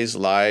lies,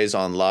 lies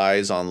on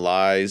lies on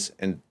lies,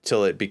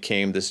 until it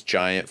became this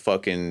giant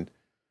fucking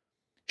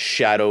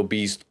shadow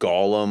beast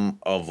golem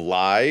of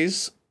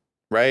lies,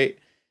 right?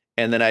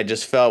 And then I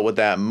just felt with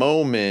that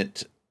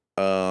moment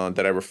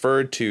that I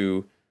referred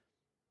to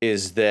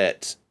is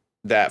that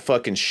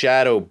fucking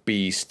shadow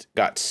beast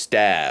got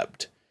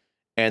stabbed.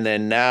 And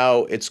then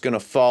now it's going to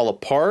fall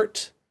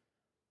apart.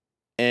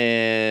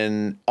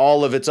 And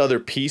all of its other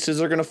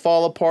pieces are going to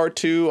fall apart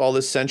too. All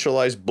this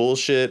centralized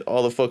bullshit.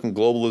 All the fucking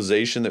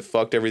globalization that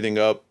fucked everything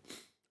up.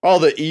 All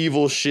the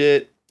evil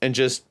shit. And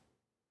just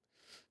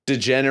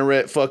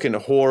degenerate, fucking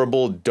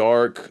horrible,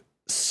 dark,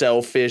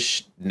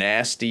 selfish,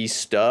 nasty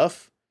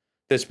stuff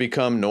that's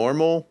become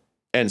normal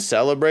and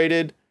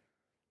celebrated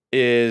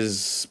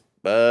is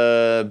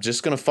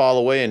just gonna fall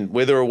away and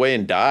wither away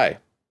and die.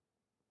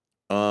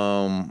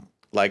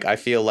 Like I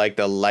feel like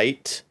the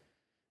light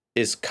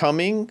is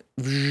coming,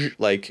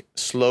 like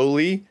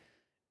slowly,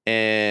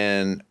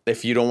 and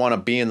if you don't want to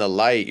be in the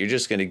light, you're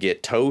just gonna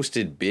get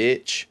toasted,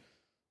 bitch.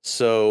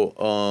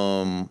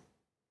 So,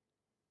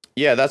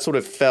 yeah, that's what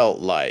it felt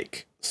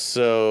like.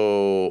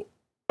 So,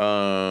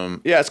 yeah,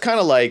 it's kind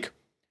of like,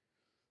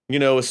 you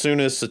know, as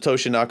soon as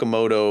Satoshi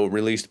Nakamoto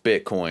released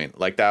Bitcoin,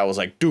 like that was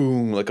like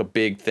doom, like a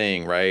big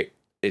thing, right?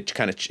 It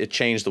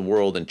changed the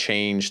world and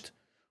changed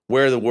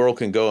where the world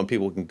can go and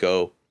people can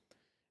go.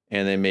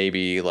 And then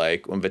maybe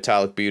like when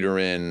Vitalik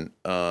Buterin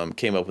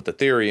came up with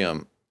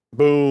Ethereum,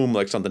 boom,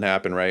 like something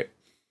happened, right?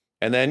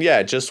 And then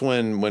yeah, just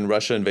when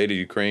Russia invaded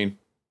Ukraine,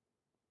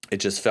 it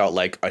just felt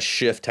like a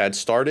shift had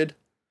started.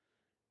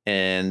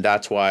 And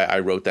that's why I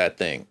wrote that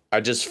thing.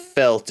 I just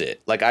felt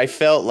it. Like I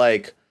felt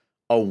like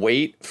a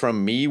weight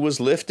from me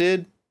was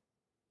lifted.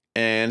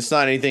 And it's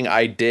not anything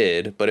I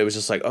did, but it was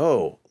just like,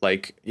 oh,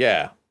 like,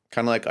 yeah,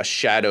 kind of like a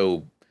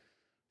shadow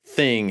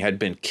thing had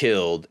been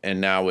killed,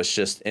 and now it's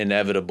just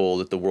inevitable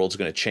that the world's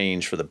going to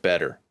change for the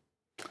better.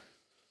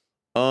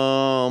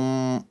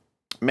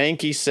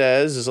 Mankey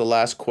says, is the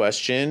last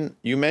question.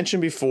 You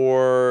mentioned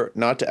before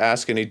not to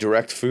ask any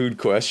direct food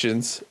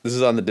questions. This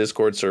is on the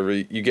Discord server.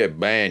 You get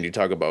banned. You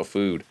talk about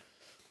food.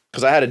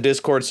 Because I had a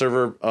Discord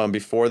server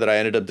before that I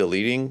ended up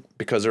deleting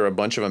because there were a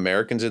bunch of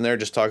Americans in there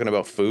just talking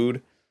about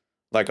food,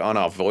 like on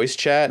a voice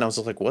chat, and I was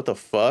just like, what the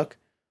fuck?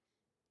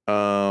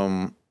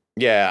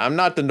 Yeah, I'm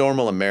not the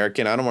normal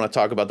American. I don't want to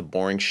talk about the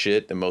boring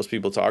shit that most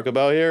people talk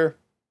about here.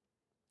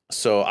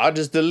 So I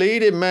just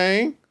delete it,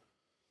 man.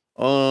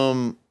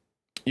 Um,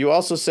 you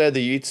also said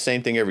that you eat the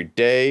same thing every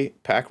day.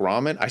 Pack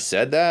ramen. I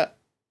said that.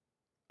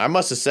 I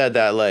must have said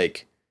that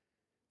like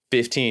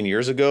 15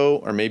 years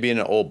ago, or maybe in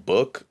an old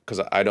book, because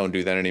I don't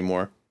do that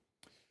anymore.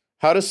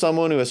 How does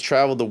someone who has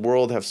traveled the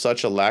world have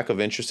such a lack of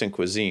interest in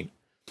cuisine?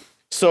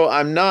 So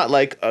I'm not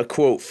like a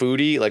quote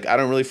foodie. Like I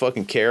don't really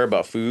fucking care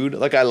about food.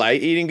 Like I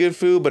like eating good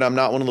food, but I'm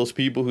not one of those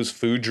people who's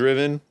food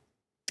driven.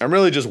 I'm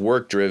really just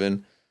work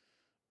driven.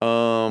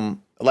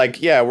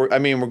 Like yeah, we're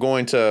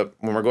going to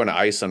when we're going to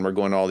Iceland, we're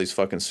going to all these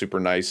fucking super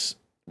nice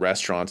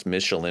restaurants,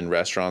 Michelin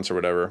restaurants or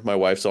whatever. My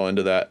wife's all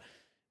into that.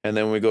 And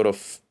then we go to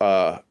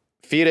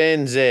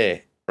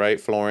Firenze,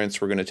 right? Florence.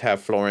 We're gonna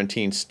have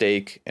Florentine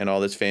steak and all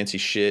this fancy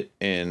shit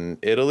in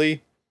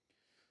Italy.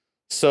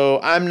 So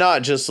I'm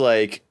not just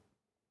like,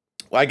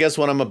 I guess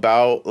when I'm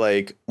about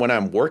like when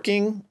I'm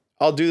working,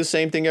 I'll do the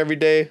same thing every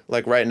day.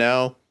 Like right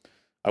now,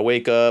 I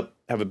wake up,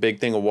 have a big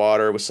thing of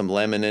water with some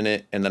lemon in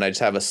it, and then I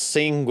just have a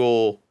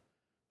single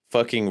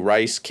fucking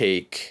rice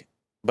cake,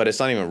 but it's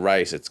not even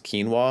rice, it's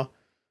quinoa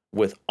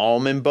with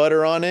almond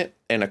butter on it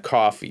and a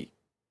coffee.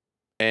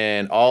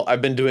 And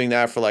I've been doing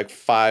that for like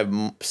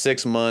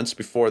 6 months.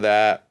 Before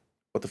that,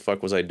 what the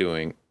fuck was I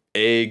doing?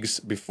 Eggs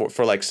before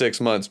for like 6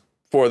 months.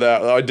 Before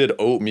that, I did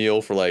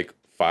oatmeal for like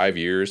 5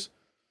 years.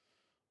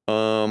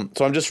 So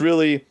I'm just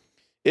really,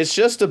 it's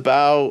just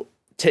about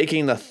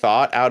taking the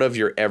thought out of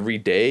your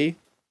everyday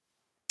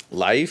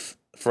life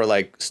for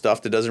like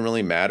stuff that doesn't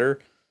really matter,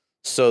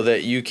 so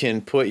that you can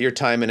put your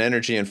time and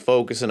energy and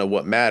focus into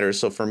what matters.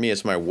 So for me,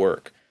 it's my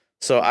work.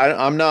 So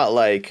I'm not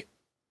like,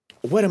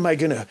 what am I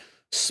gonna,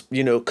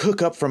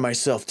 cook up for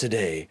myself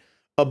today?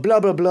 A blah,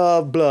 blah,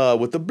 blah, blah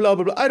with the blah,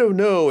 blah, blah. I don't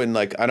know. And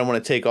like, I don't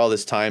want to take all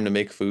this time to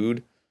make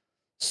food.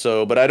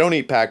 So, but I don't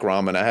eat pack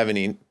ramen. I haven't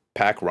eaten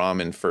pack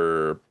ramen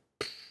for,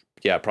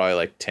 yeah, probably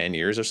like 10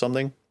 years or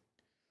something.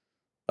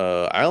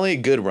 I only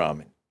eat good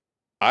ramen.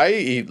 I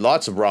eat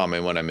lots of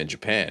ramen when I'm in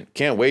Japan.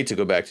 Can't wait to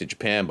go back to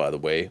Japan, by the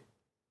way.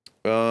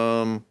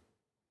 So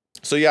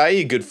yeah, I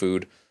eat good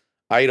food.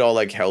 I eat all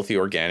like healthy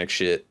organic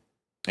shit,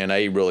 and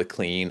I eat really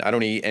clean. I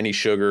don't eat any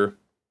sugar,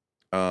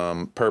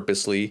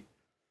 purposely,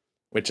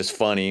 which is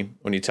funny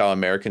when you tell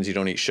Americans you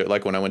don't eat sugar.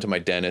 Like when I went to my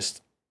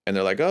dentist and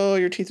they're like, "Oh,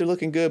 your teeth are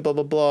looking good, blah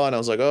blah blah," and I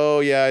was like, "Oh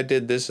yeah, I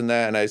did this and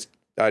that, and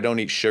I don't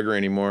eat sugar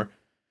anymore."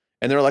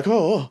 And they're like,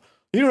 "Oh,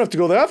 you don't have to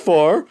go that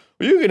far.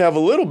 You can have a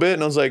little bit."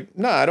 And I was like,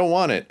 "Nah, I don't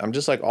want it. I'm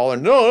just like all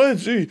in. No,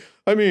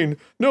 I mean,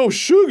 no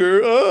sugar."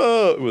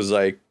 It was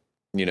like,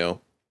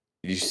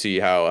 you see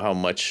how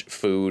much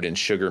food and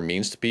sugar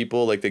means to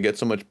people. Like they get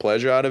so much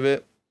pleasure out of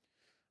it.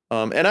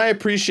 And I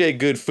appreciate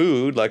good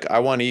food. Like I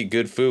want to eat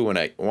good food when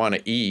I want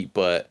to eat,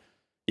 but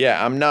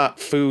yeah, I'm not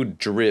food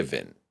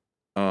driven.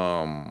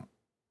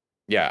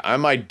 Yeah,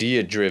 I'm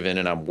idea driven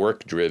and I'm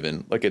work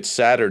driven. Like it's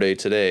Saturday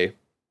today,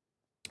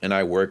 and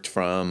I worked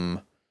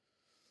from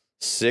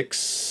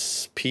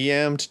 6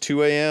 p.m. to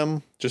 2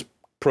 a.m. just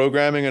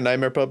programming a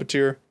Nightmare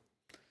Puppeteer.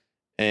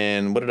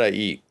 And what did I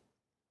eat?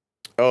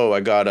 Oh,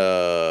 I got a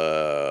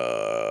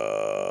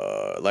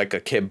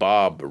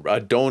kebab, a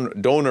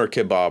doner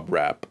kebab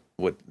wrap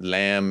with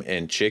lamb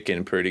and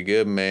chicken. Pretty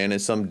good, man,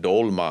 and some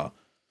dolma.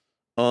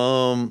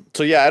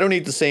 So yeah, I don't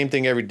eat the same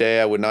thing every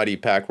day. I would not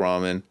eat pack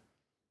ramen.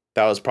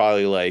 That was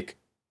probably like,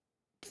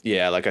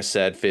 yeah, like I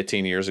said,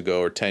 15 years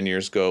ago or 10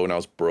 years ago when I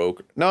was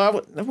broke.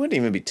 No, that wouldn't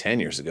even be 10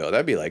 years ago.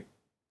 That'd be like,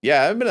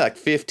 yeah, it'd been like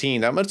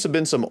 15. That must have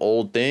been some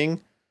old thing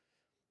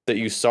that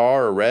you saw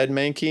or read,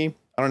 Mankey.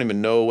 I don't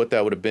even know what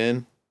that would have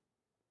been.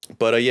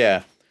 But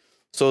yeah.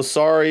 So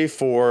sorry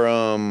for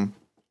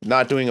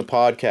not doing a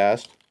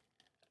podcast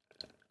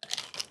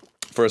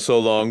for so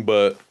long,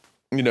 but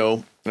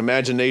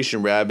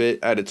Imagination Rabbit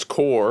at its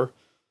core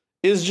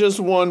is just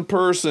one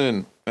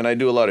person, and I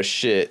do a lot of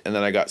shit, and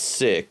then I got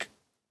sick,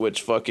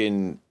 which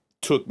fucking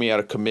took me out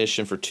of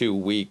commission for 2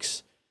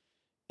 weeks.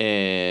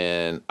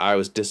 And I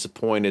was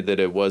disappointed that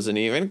it wasn't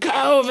even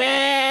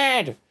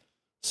COVID.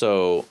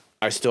 So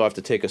I still have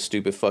to take a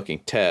stupid fucking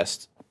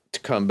test to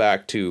come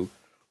back to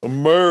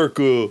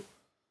America.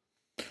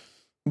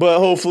 But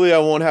hopefully I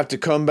won't have to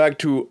come back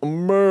to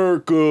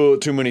America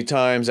too many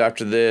times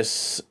after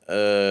this.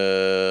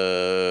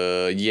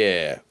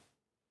 Yeah.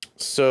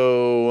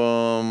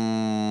 So,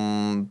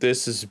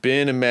 this has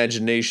been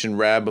Imagination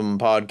Rabum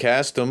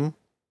Podcastum.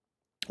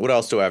 What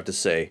else do I have to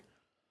say?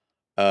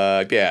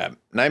 Yeah,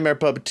 Nightmare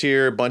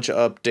Puppeteer, bunch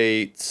of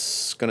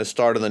updates. Gonna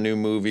start on the new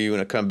movie when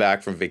I come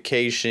back from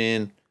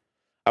vacation.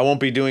 I won't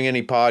be doing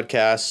any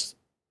podcasts,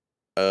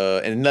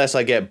 unless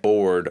I get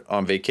bored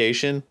on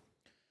vacation.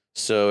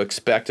 So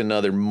expect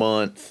another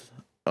month.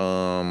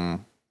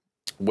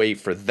 Wait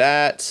for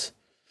that.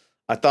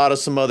 I thought of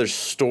some other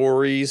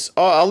stories.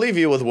 Oh, I'll leave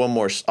you with one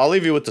more. I'll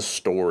leave you with the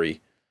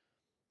story,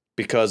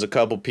 because a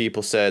couple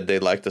people said they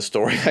liked the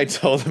story I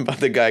told them about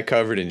the guy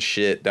covered in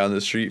shit down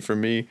the street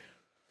from me.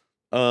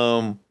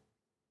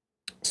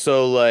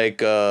 So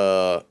like,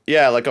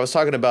 yeah, like I was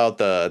talking about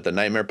the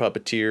Nightmare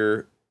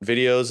Puppeteer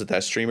videos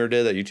that streamer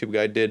did, that YouTube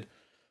guy did.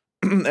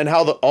 and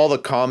how all the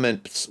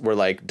comments were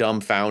like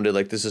dumbfounded,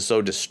 like this is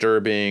so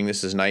disturbing,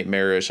 this is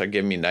nightmarish, like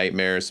giving me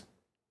nightmares.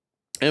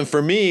 And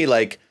for me,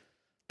 like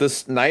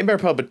this Nightmare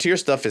Puppeteer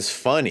stuff is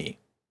funny.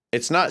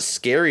 It's not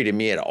scary to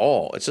me at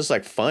all. It's just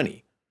like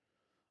funny.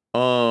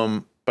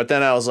 But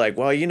then I was like,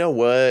 well, you know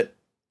what?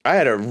 I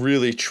had a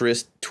really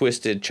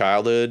twisted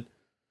childhood.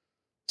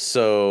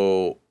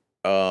 So,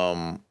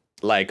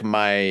 like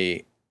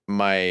my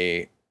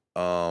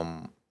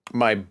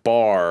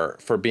bar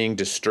for being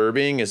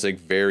disturbing is like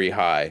very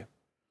high.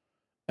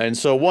 And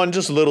so one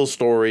just little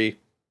story.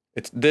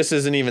 This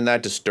isn't even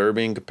that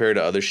disturbing compared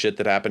to other shit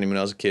that happened to me when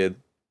I was a kid.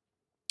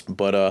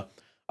 But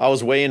I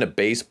was way into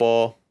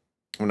baseball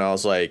when I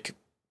was like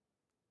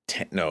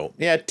 10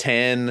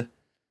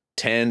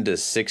 to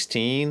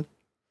 16.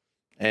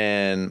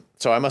 And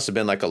so I must have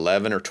been like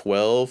 11 or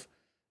 12.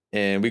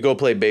 And we go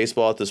play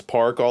baseball at this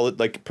park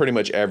like pretty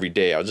much every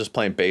day. I was just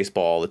playing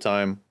baseball all the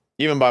time.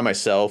 Even by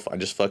myself, I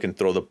just fucking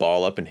throw the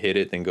ball up and hit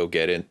it, then go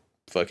get it,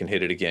 fucking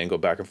hit it again, go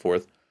back and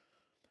forth.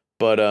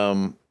 But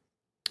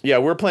yeah,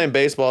 we're playing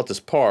baseball at this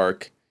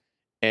park,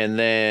 and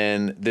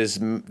then this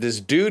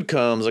dude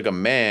comes, like a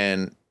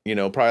man, you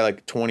know, probably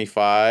like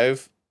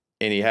 25,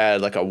 and he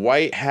had like a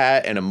white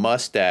hat and a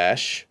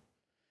mustache,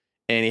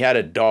 and he had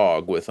a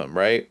dog with him,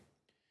 right?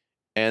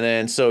 And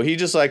then so he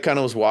just like kind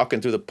of was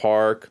walking through the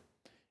park,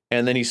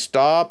 and then he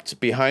stopped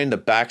behind the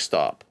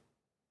backstop.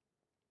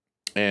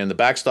 And the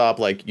backstop,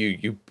 like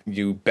you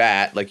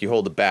bat, like you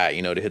hold the bat,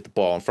 you know, to hit the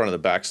ball in front of the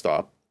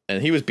backstop.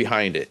 And he was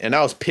behind it. And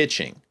I was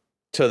pitching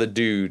to the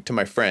dude, to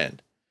my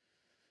friend.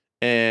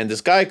 And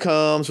this guy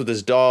comes with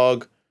his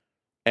dog.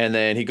 And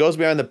then he goes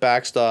behind the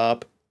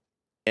backstop.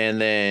 And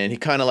then he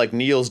kind of like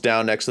kneels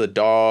down next to the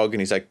dog.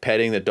 And he's like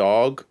petting the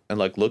dog and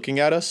like looking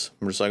at us.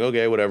 I'm just like,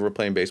 okay, whatever, we're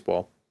playing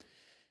baseball.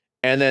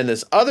 And then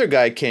this other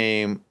guy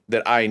came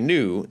that I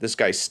knew, this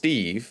guy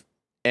Steve.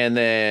 And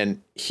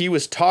then he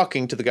was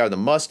talking to the guy with the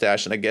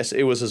mustache, and I guess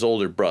it was his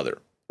older brother,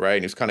 right?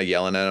 And he was kind of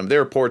yelling at him. They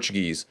were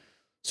Portuguese,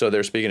 so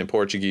they're speaking in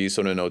Portuguese,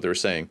 so I don't know what they were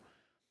saying.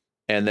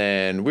 And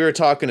then we were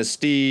talking to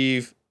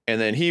Steve,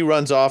 and then he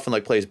runs off and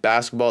like plays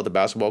basketball at the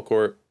basketball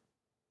court,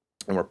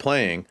 and we're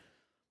playing,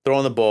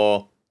 throwing the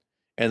ball,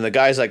 and the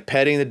guy's like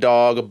petting the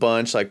dog a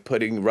bunch, like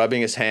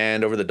rubbing his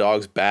hand over the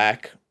dog's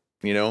back,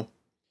 you know?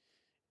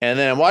 And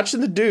then I'm watching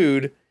the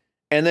dude,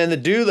 and then the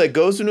dude like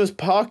goes into his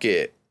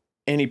pocket,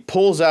 and he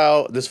pulls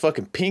out this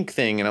fucking pink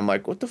thing. And I'm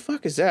like, what the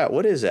fuck is that?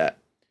 What is that?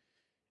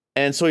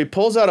 And so he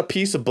pulls out a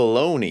piece of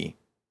bologna,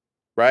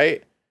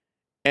 right?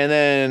 And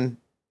then,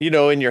 you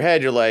know, in your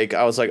head, you're like,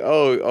 I was like,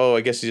 oh,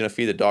 I guess he's going to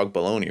feed the dog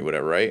bologna or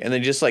whatever, right? And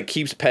then he just like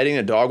keeps petting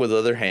the dog with the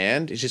other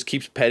hand. He just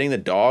keeps petting the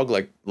dog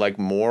like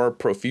more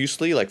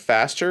profusely, like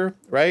faster,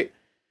 right?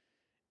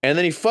 And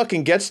then he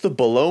fucking gets the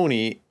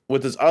bologna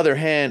with his other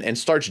hand and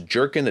starts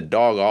jerking the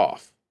dog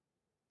off,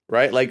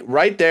 right? Like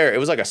right there, it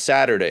was like a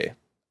Saturday.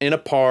 In a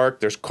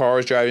park, there's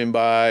cars driving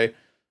by,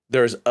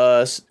 there's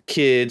us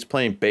kids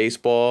playing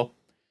baseball,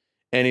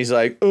 and he's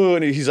like, oh,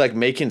 and he's like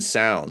making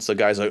sounds. The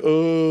guy's like,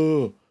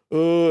 oh,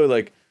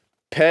 like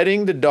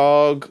petting the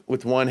dog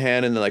with one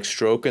hand and then like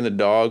stroking the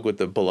dog with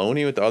the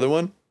bologna with the other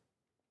one.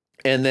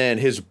 And then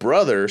his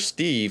brother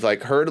Steve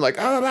like heard like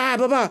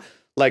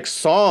like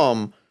saw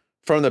him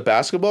from the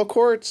basketball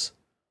courts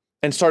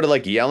and started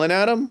like yelling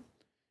at him,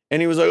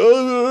 and he was like,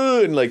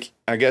 oh, and like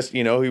I guess,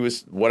 you know, he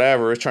was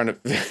whatever trying to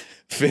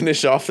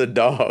finish off the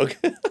dog.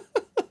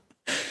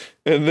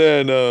 and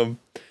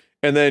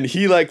then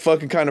he like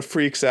fucking kind of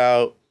freaks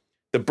out.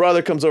 The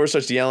brother comes over,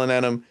 starts yelling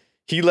at him.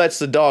 He lets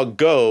the dog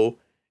go,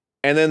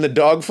 and then the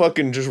dog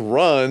fucking just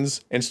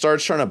runs and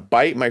starts trying to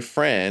bite my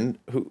friend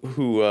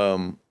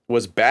who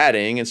was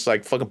batting. It's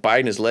like fucking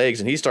biting his legs,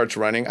 and he starts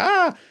running.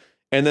 And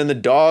then the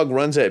dog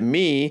runs at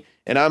me,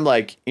 and I'm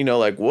like, you know,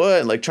 like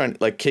what? And like trying,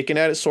 like kicking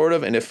at it sort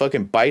of, and it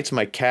fucking bites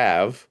my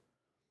calf.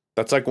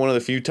 That's like one of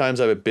the few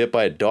times I've been bit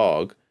by a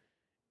dog.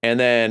 And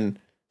then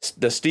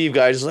the Steve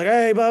guy is like,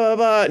 hey, blah, blah,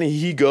 blah. And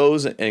he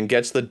goes and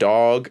gets the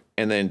dog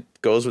and then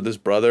goes with his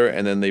brother.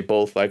 And then they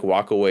both like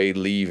walk away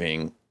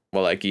leaving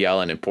while like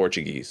yelling in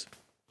Portuguese.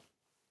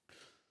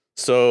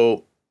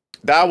 So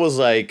that was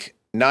like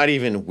not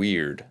even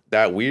weird.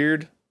 That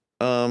weird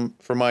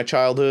for my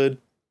childhood.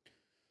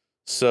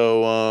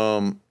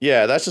 So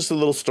yeah, that's just a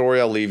little story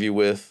I'll leave you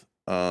with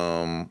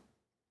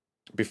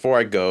before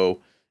I go.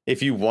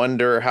 If you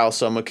wonder how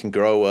someone can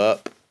grow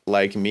up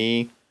like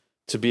me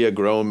to be a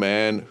grown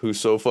man who's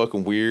so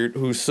fucking weird,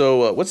 who's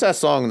so what's that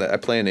song that I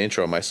play in the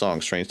intro of my song,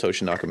 Strange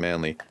Toshinaka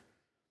Manly?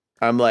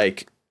 I'm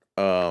like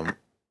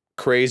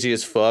crazy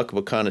as fuck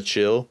but kind of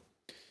chill.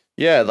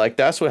 Yeah, like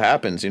that's what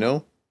happens, you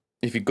know?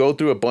 If you go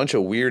through a bunch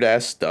of weird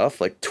ass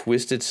stuff, like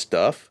twisted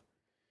stuff,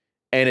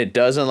 and it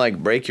doesn't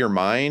like break your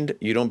mind,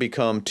 you don't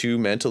become too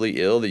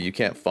mentally ill that you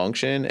can't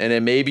function, and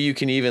then maybe you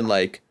can even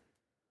like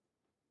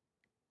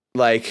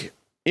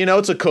you know,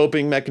 it's a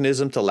coping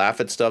mechanism to laugh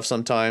at stuff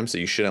sometimes that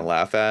you shouldn't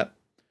laugh at.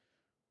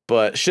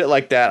 But shit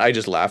like that, I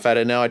just laugh at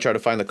it now. I try to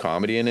find the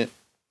comedy in it.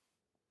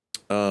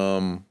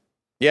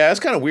 Yeah,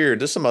 it's kind of weird.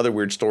 There's some other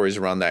weird stories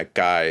around that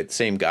guy,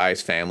 same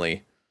guy's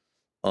family.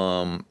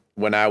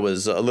 when I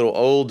was a little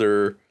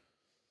older,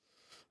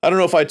 I don't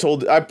know if I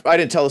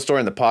didn't tell the story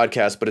in the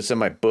podcast, but it's in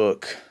my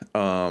book,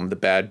 The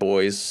Bad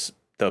Boy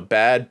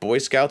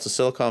Scouts of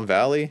Silicon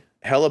Valley.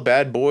 Hella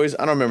Bad Boys.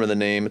 I don't remember the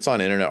name. It's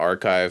on Internet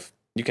Archive.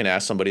 You can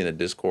ask somebody in the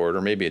Discord,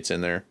 or maybe it's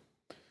in there.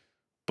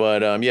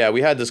 But yeah,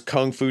 we had this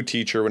kung fu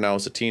teacher when I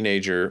was a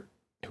teenager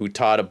who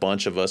taught a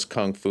bunch of us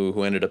kung fu,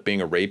 who ended up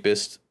being a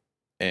rapist.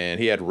 And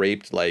he had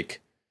raped like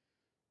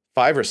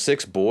 5 or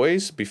 6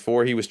 boys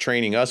before he was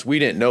training us. We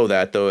didn't know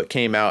that, though. It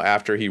came out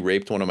after he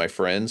raped one of my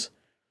friends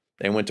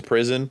and went to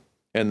prison.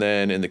 And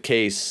then in the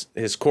case,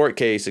 his court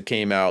case, it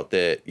came out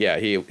that, yeah,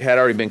 he had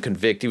already been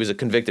convicted. He was a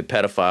convicted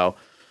pedophile.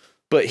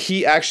 But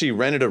he actually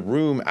rented a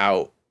room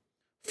out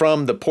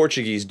from the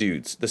Portuguese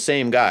dudes, the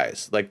same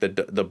guys, like the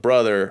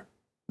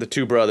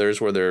two brothers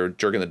where they're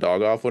jerking the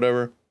dog off,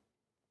 whatever.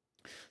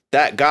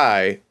 That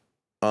guy,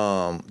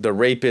 the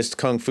rapist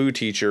kung fu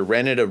teacher,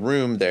 rented a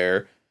room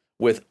there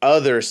with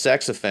other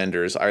sex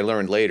offenders. I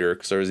learned later,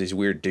 because there was these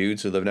weird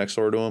dudes who lived next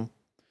door to him.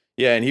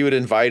 Yeah, and he would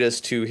invite us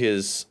to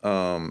his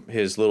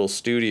little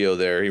studio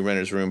there. He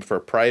rented his room for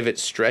private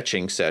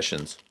stretching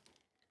sessions.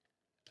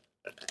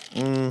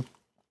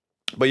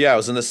 But yeah, I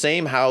was in the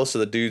same house of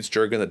the dudes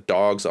jerking the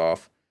dogs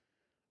off.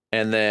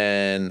 And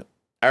then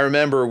I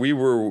remember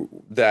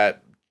the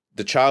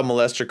child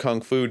molester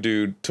kung fu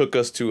dude took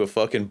us to a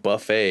fucking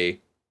buffet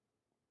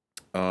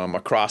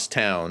across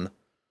town.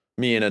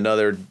 Me and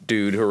another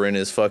dude who were in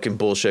his fucking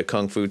bullshit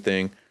kung fu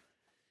thing.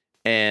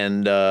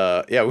 And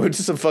yeah, we went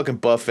to some fucking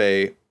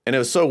buffet. And it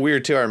was so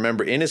weird too. I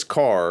remember in his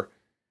car,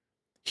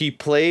 he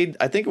played,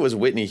 I think it was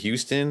Whitney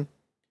Houston.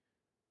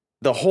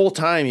 The whole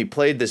time he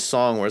played this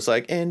song where it's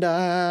like, and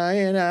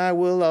I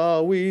will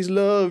always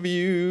love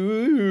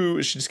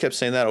you. She just kept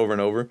saying that over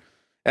and over.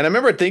 And I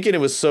remember thinking it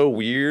was so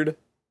weird,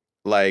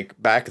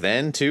 like back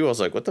then too. I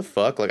was like, what the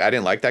fuck? Like, I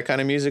didn't like that kind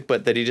of music,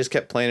 but that he just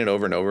kept playing it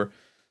over and over.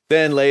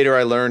 Then later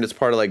I learned it's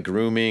part of like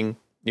grooming,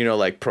 you know,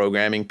 like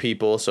programming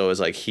people. So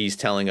it's like he's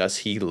telling us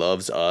he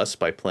loves us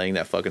by playing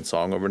that fucking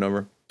song over and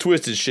over.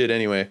 Twisted shit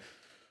anyway.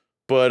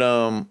 But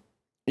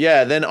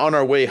yeah, then on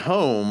our way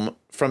home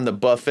from the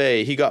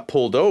buffet, he got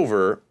pulled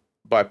over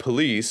by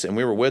police and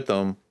we were with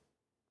him.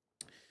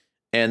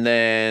 And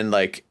then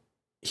like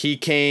he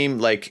came,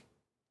 like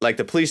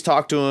the police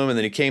talked to him, and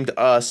then he came to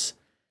us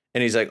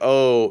and he's like,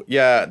 oh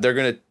yeah, they're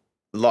gonna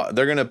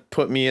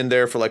put me in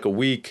there for like a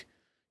week.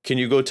 Can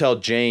you go tell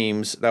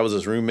James, that was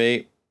his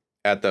roommate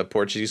at the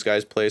Portuguese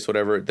guy's place,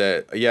 whatever,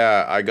 that,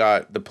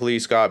 yeah, the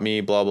police got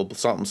me, blah, blah, blah,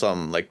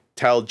 something. Like,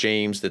 tell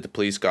James that the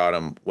police got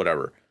him,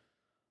 whatever.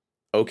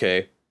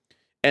 Okay.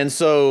 And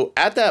so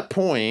at that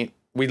point,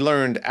 we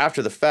learned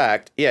after the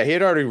fact, yeah, he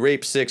had already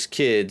raped 6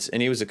 kids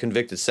and he was a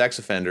convicted sex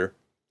offender.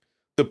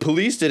 The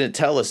police didn't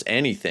tell us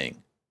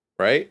anything,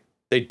 right?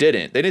 They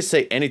didn't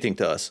say anything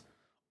to us.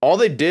 All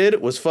they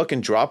did was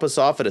fucking drop us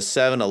off at a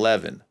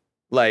 7-Eleven.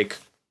 Like,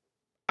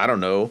 I don't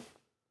know.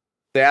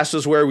 They asked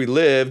us where we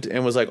lived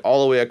and was like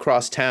all the way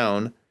across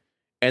town.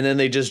 And then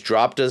they just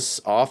dropped us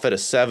off at a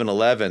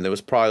 7-Eleven that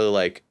was probably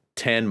like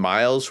 10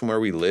 miles from where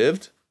we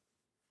lived.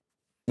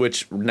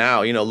 Which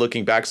now, you know,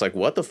 looking back, it's like,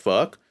 what the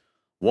fuck?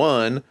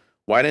 One,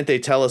 why didn't they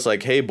tell us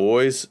like, hey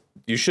boys,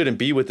 you shouldn't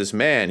be with this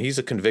man. He's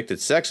a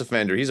convicted sex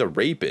offender. He's a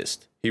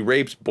rapist. He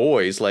rapes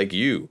boys like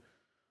you.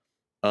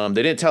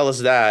 They didn't tell us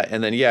that.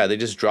 And then, yeah, they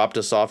just dropped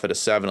us off at a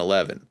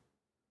 7-Eleven.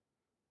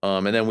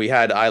 And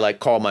then I like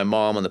called my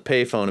mom on the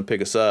payphone to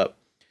pick us up.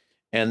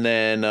 And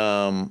then,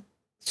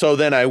 so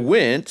then I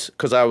went,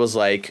 because I was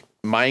like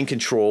mind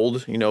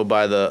controlled, you know,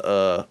 by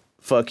the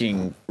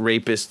fucking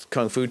rapist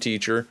kung fu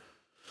teacher,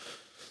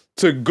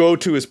 to go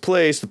to his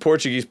place, the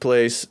Portuguese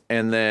place,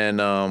 and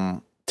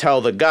then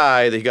tell the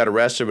guy that he got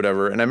arrested or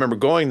whatever. And I remember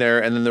going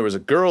there, and then there was a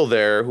girl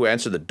there who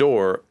answered the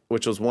door,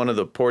 which was one of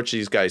the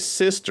Portuguese guy's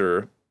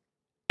sister.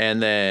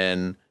 And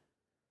then,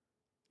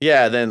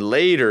 yeah, then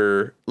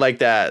later, like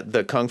that,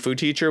 the kung fu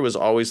teacher was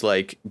always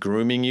like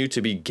grooming you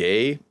to be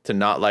gay, to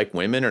not like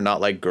women or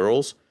not like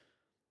girls.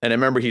 And I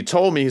remember he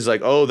told me, he's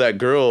like, oh, that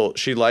girl,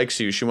 she likes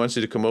you. She wants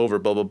you to come over,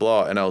 blah, blah,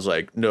 blah. And I was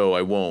like, no,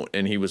 I won't.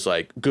 And he was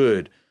like,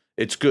 good.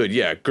 It's good.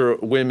 Yeah,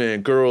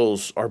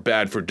 girls are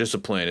bad for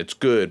discipline. It's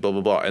good, blah,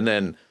 blah, blah. And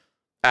then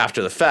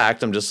after the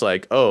fact, I'm just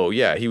like, oh,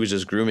 yeah, he was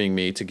just grooming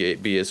me to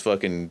be his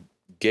fucking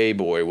gay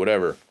boy,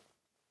 whatever.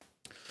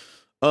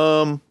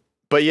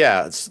 But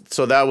yeah,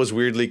 so that was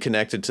weirdly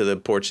connected to the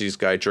Portuguese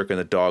guy jerking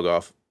the dog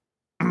off.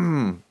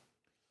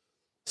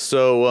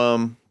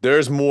 So,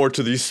 there's more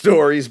to these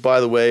stories, by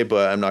the way,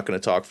 but I'm not going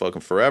to talk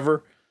fucking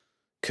forever,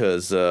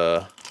 because,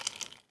 I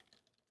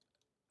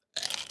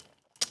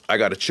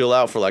got to chill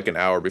out for like an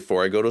hour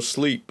before I go to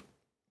sleep.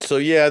 So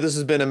yeah, this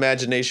has been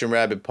Imagination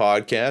Rabbit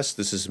Podcast.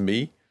 This is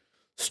me,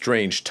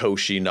 Strange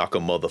Toshi Naka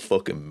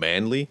motherfucking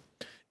Manly.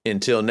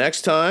 Until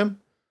next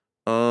time,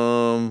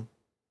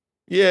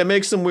 yeah,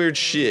 make some weird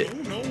shit.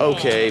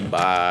 Okay,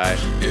 bye.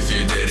 If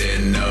you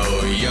didn't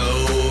know,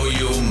 yo,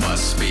 you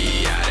must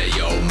be out of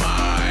your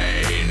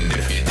mind.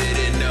 If you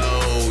didn't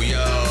know,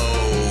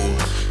 yo,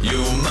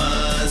 you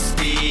must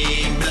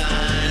be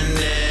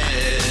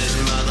blinded.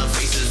 Mother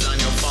faces on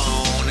your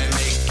phone and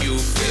make you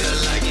feel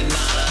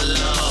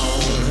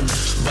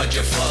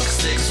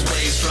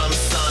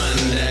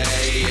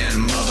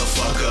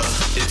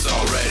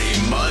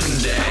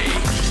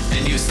Monday,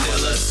 and you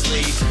still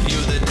asleep. You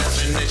the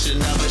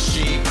definition of a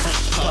sheep.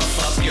 Puff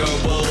up your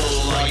bull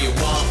all you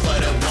want,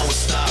 but it won't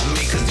stop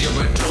me, cause you're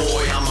a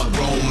toy. I'm a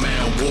grown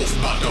man wolf,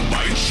 about to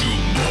bite you,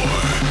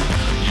 boy.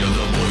 You're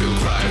the boy who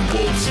cried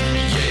wolf,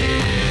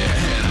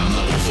 yeah, and I'm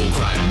the wolf who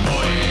cried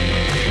boy.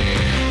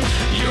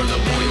 You're the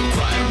boy who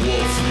cried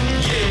wolf,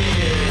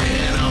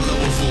 yeah, and I'm the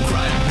wolf who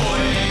cried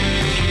boy.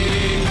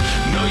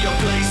 Know your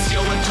place,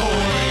 you're a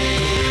toy.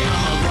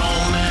 I'm a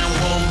grown man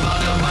wolf, about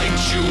to bite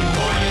you,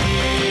 boy.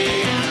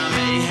 And I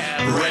may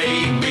have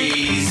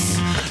rabies,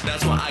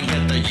 that's why I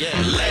get the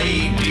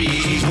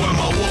ladies. Where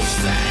my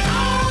wolf's at?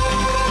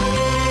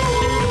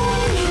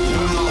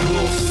 Where my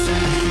wolf's at?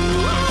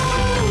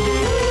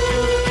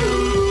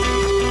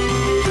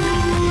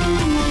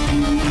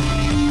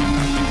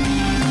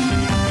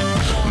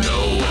 No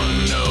one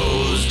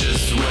knows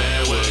just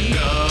where we're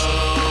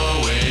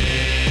going,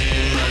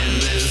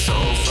 and this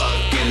whole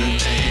fucking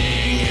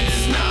thing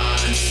is not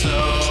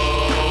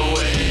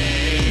slowing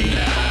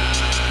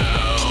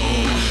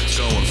down. It's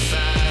going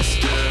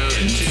faster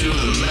into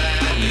the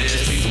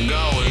madness, people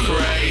going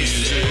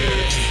crazy.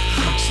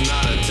 It's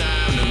not a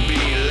time to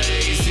be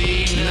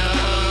lazy, no.